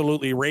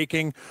absolutely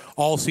raking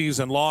all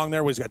season long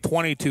there. He's got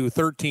 22,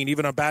 13,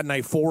 even a bad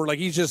night 4. Like,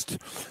 he's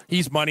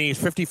money.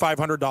 He's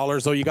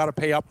 $5,500, though you got to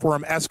pay up for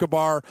him.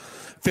 Escobar,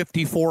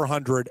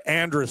 $5,400.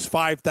 Andrus,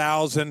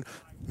 $5,000.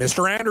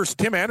 Mr. Anderson,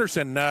 Tim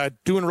Anderson,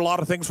 doing a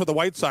lot of things for the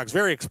White Sox.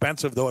 Very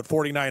expensive, though, at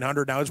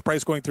 $4,900. Now his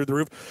price going through the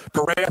roof.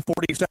 Correa,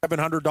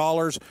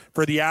 $4,700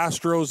 for the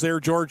Astros there.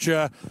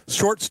 Georgia,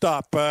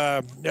 shortstop.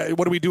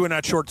 What are we doing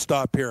at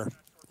shortstop here?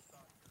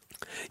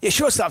 Yeah,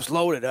 shortstop's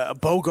loaded.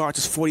 Bogarts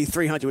is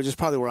 $4,300, which is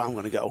probably where I'm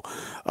going to go.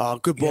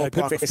 Good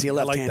ballpark facing a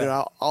left-hander.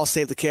 Like I'll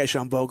save the cash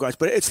on Bogarts,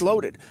 but it's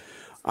loaded.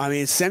 I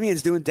mean,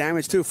 Semion's doing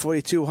damage, too,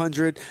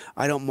 $4,200.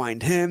 I don't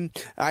mind him.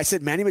 I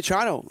said Manny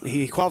Machado.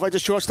 He qualified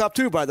as shortstop,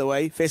 too, by the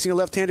way, facing a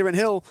left-hander in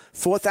Hill,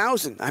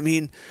 $4,000. I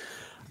mean,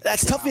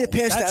 that's tough for me to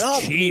pass that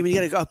up. Cheap. I mean,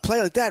 you got a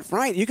play like that,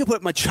 right? You could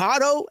put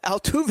Machado,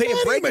 Altuve, and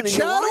Bregman in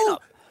your lineup.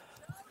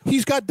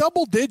 He's got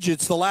double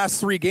digits the last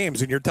 3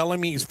 games, and you're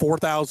telling me he's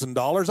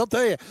 $4,000? I'll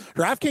tell you,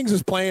 DraftKings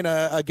is playing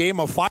a game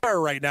of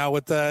fire right now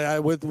with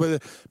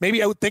maybe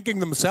outthinking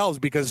themselves,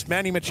 because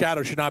Manny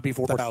Machado should not be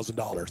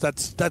 $4,000.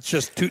 That's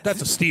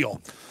a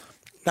steal.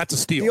 That's a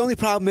steal. The only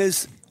problem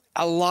is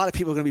a lot of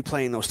people are going to be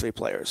playing those 3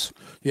 players.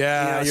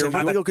 Yeah, so if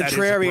you go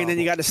contrarian, then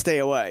you got to stay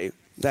away.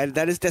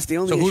 That's the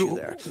only issue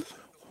there.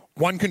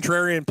 One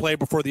contrarian play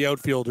before the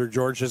outfielder,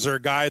 George. Is there a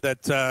guy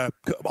that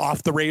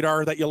off the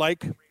radar that you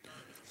like?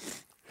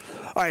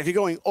 All right, if you're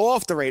going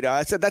off the radar,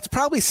 I said that's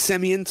probably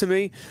Semien to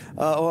me,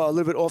 or a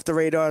little bit off the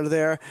radar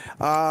there.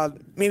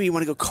 Maybe you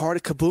want to go Carter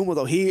Kieboom,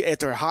 although he,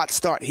 after a hot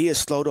start, he has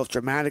slowed off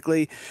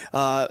dramatically.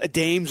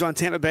 Dames on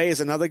Tampa Bay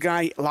is another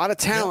guy. A lot of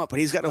talent, but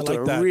he's got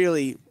a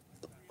really,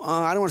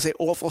 I don't want to say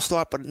awful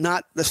start, but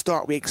not the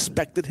start we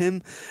expected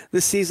him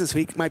this season, so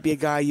he might be a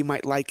guy you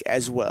might like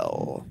as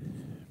well.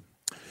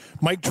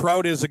 Mike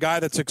Trout is a guy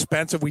that's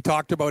expensive. We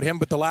talked about him,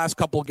 but the last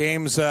couple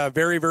games,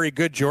 very, very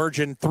good, George.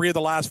 In 3 of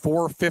the last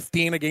 4,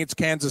 15 against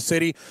Kansas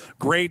City.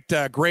 Great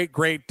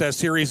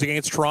series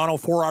against Toronto.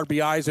 4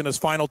 RBIs in his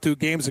final 2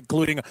 games,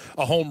 including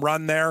a home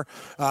run there.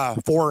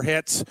 4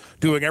 hits,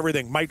 doing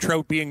everything. Mike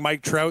Trout being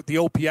Mike Trout. The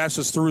OPS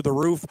is through the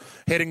roof,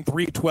 hitting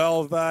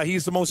 .312.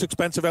 He's the most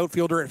expensive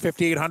outfielder at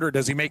 $5,800.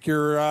 Does he make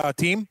your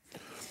team?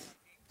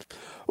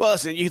 Well,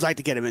 listen, you'd like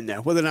to get him in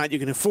there. Whether or not you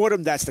can afford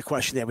him, that's the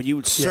question there. But you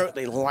would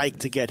certainly like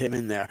to get him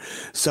in there.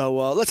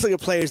 So let's look at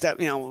players that,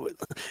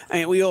 I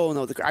mean, we all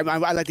know. I'd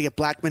like to get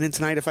Blackmon in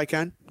tonight if I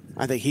can.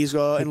 I think he's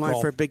in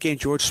line for a big game.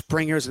 George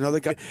Springer's another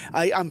guy.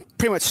 I'm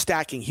pretty much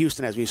stacking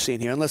Houston, as we've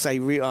seen here, unless I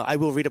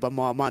will read up on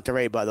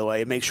Monterey, by the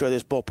way, and make sure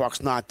this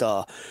ballpark's not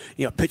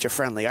pitcher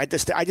friendly. I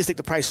just think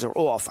the prices are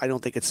off. I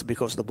don't think it's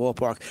because of the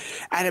ballpark.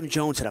 Adam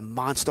Jones had a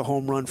monster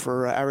home run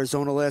for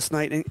Arizona last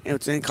night. And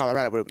it's in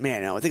Colorado, but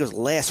man, I think it was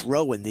last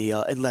row in the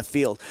in left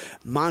field.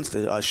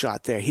 Monster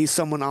shot there. He's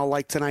someone I'll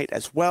like tonight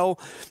as well.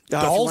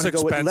 Dahl's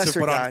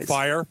expensive, but on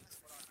fire.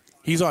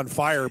 He's on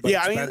fire, but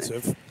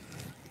expensive.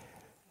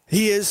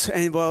 He is,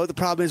 and the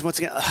problem is, once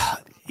again,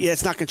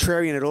 it's not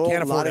contrarian at all.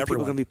 Can't a lot of everyone. people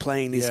are going to be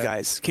playing these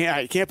guys.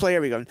 You can't play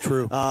everyone.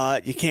 True.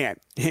 You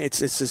can't. It's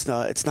just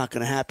it's not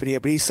going to happen here.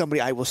 But he's somebody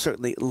I will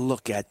certainly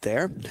look at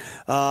there.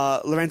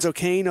 Lorenzo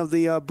Cain of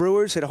the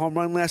Brewers hit a home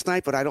run last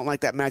night, but I don't like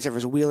that matchup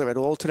as Wheeler at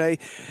all today.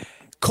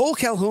 Cole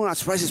Calhoun, I'm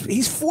surprised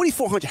he's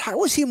 $4,400.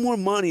 How is he more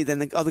money than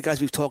the other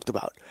guys we've talked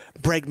about?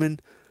 Bregman,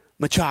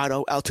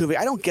 Machado, Altuve.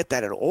 I don't get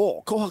that at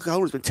all. Cole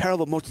Calhoun has been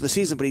terrible most of the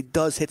season, but he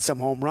does hit some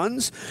home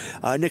runs.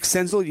 Nick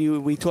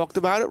Senzel, we talked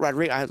about it.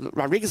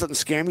 Rodriguez doesn't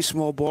scare me.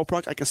 Small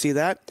ballpark, I can see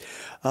that.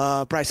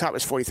 Bryce Harper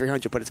is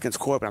 $4,300, but it's against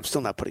Corbin. I'm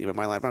still not putting him in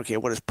my lineup. I don't care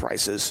what his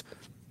price is.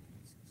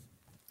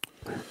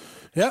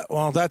 Yeah,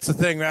 well, that's the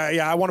thing.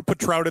 I want to put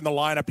Trout in the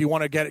lineup. You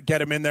want to get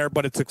him in there,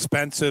 but it's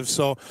expensive.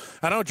 So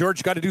I don't know, George,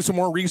 you got to do some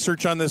more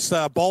research on this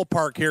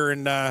ballpark here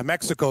in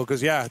Mexico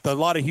because, a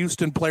lot of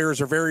Houston players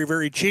are very,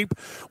 very cheap.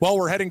 Well,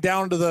 we're heading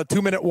down to the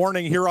 2-minute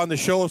warning here on the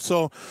show,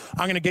 so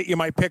I'm going to get you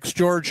my picks,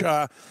 George.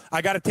 I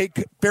got to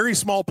take very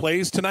small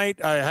plays tonight.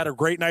 I had a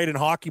great night in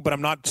hockey, but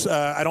I'm not.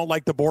 I don't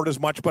like the board as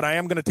much, but I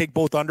am going to take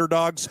both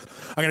underdogs.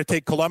 I'm going to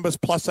take Columbus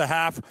plus a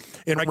half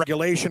in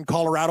regulation,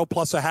 Colorado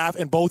plus a half,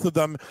 and both of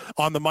them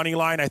on the money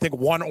line. I think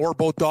one or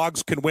both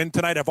dogs can win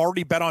tonight. I've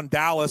already bet on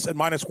Dallas at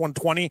minus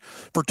 120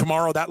 for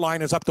tomorrow. That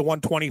line is up to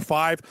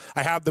 125.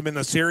 I have them in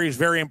the series.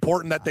 Very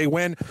important that they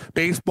win.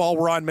 Baseball,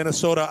 we're on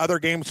Minnesota. Other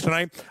games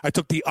tonight, I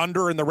took the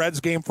under in the Reds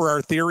game for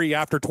our theory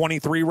after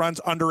 23 runs,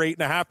 under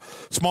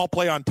 8.5. Small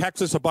play on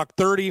Texas,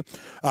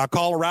 $1.30.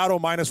 Colorado,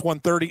 minus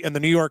 130. And the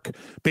New York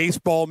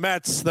baseball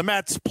Mets, the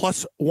Mets,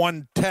 plus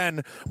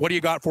 110. What do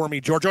you got for me,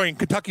 George? In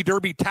Kentucky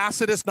Derby,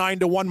 Tacitus,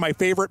 9-1, my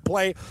favorite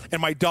play.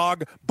 And my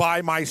dog,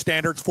 by my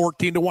standards, 14-1.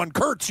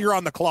 Kurtz, you're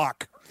on the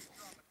clock.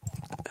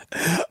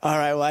 All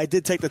right. Well, I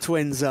did take the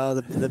Twins,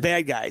 the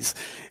bad guys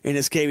in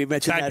this game. We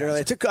mentioned that earlier.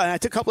 I took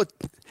a couple of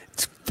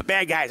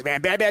bad guys,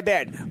 man.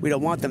 Bad. We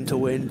don't want them to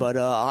win, but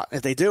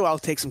if they do, I'll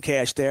take some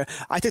cash there.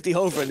 I took the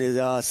over in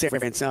the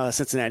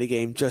Cincinnati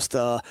game. Just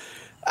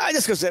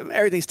Just because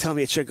everything's telling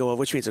me it should go over,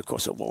 which means, of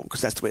course, it won't,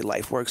 because that's the way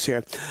life works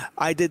here.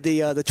 I did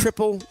the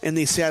triple in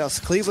the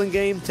Seattle-Cleveland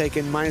game,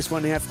 taking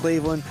 -1.5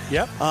 Cleveland.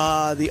 Yep.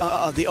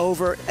 The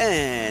over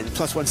and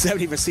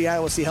 +170 for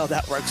Seattle. We'll see how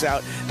that works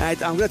out.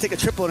 And I'm going to take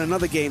a triple in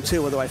another game,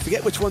 too, although I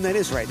forget which one that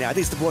is right now. I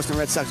think it's the Boston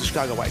Red Sox and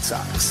Chicago White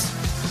Sox.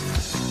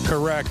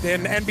 Correct.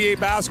 In NBA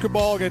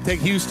basketball, going to take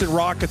Houston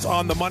Rockets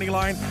on the money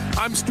line.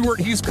 I'm Stuart.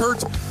 He's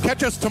Kurtz.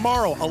 Catch us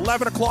tomorrow,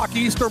 11 o'clock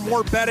Eastern.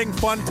 More betting,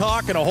 fun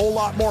talk, and a whole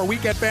lot more.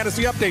 Weekend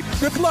Fantasy Update.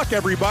 Good luck,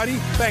 everybody.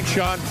 Thanks,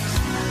 Sean.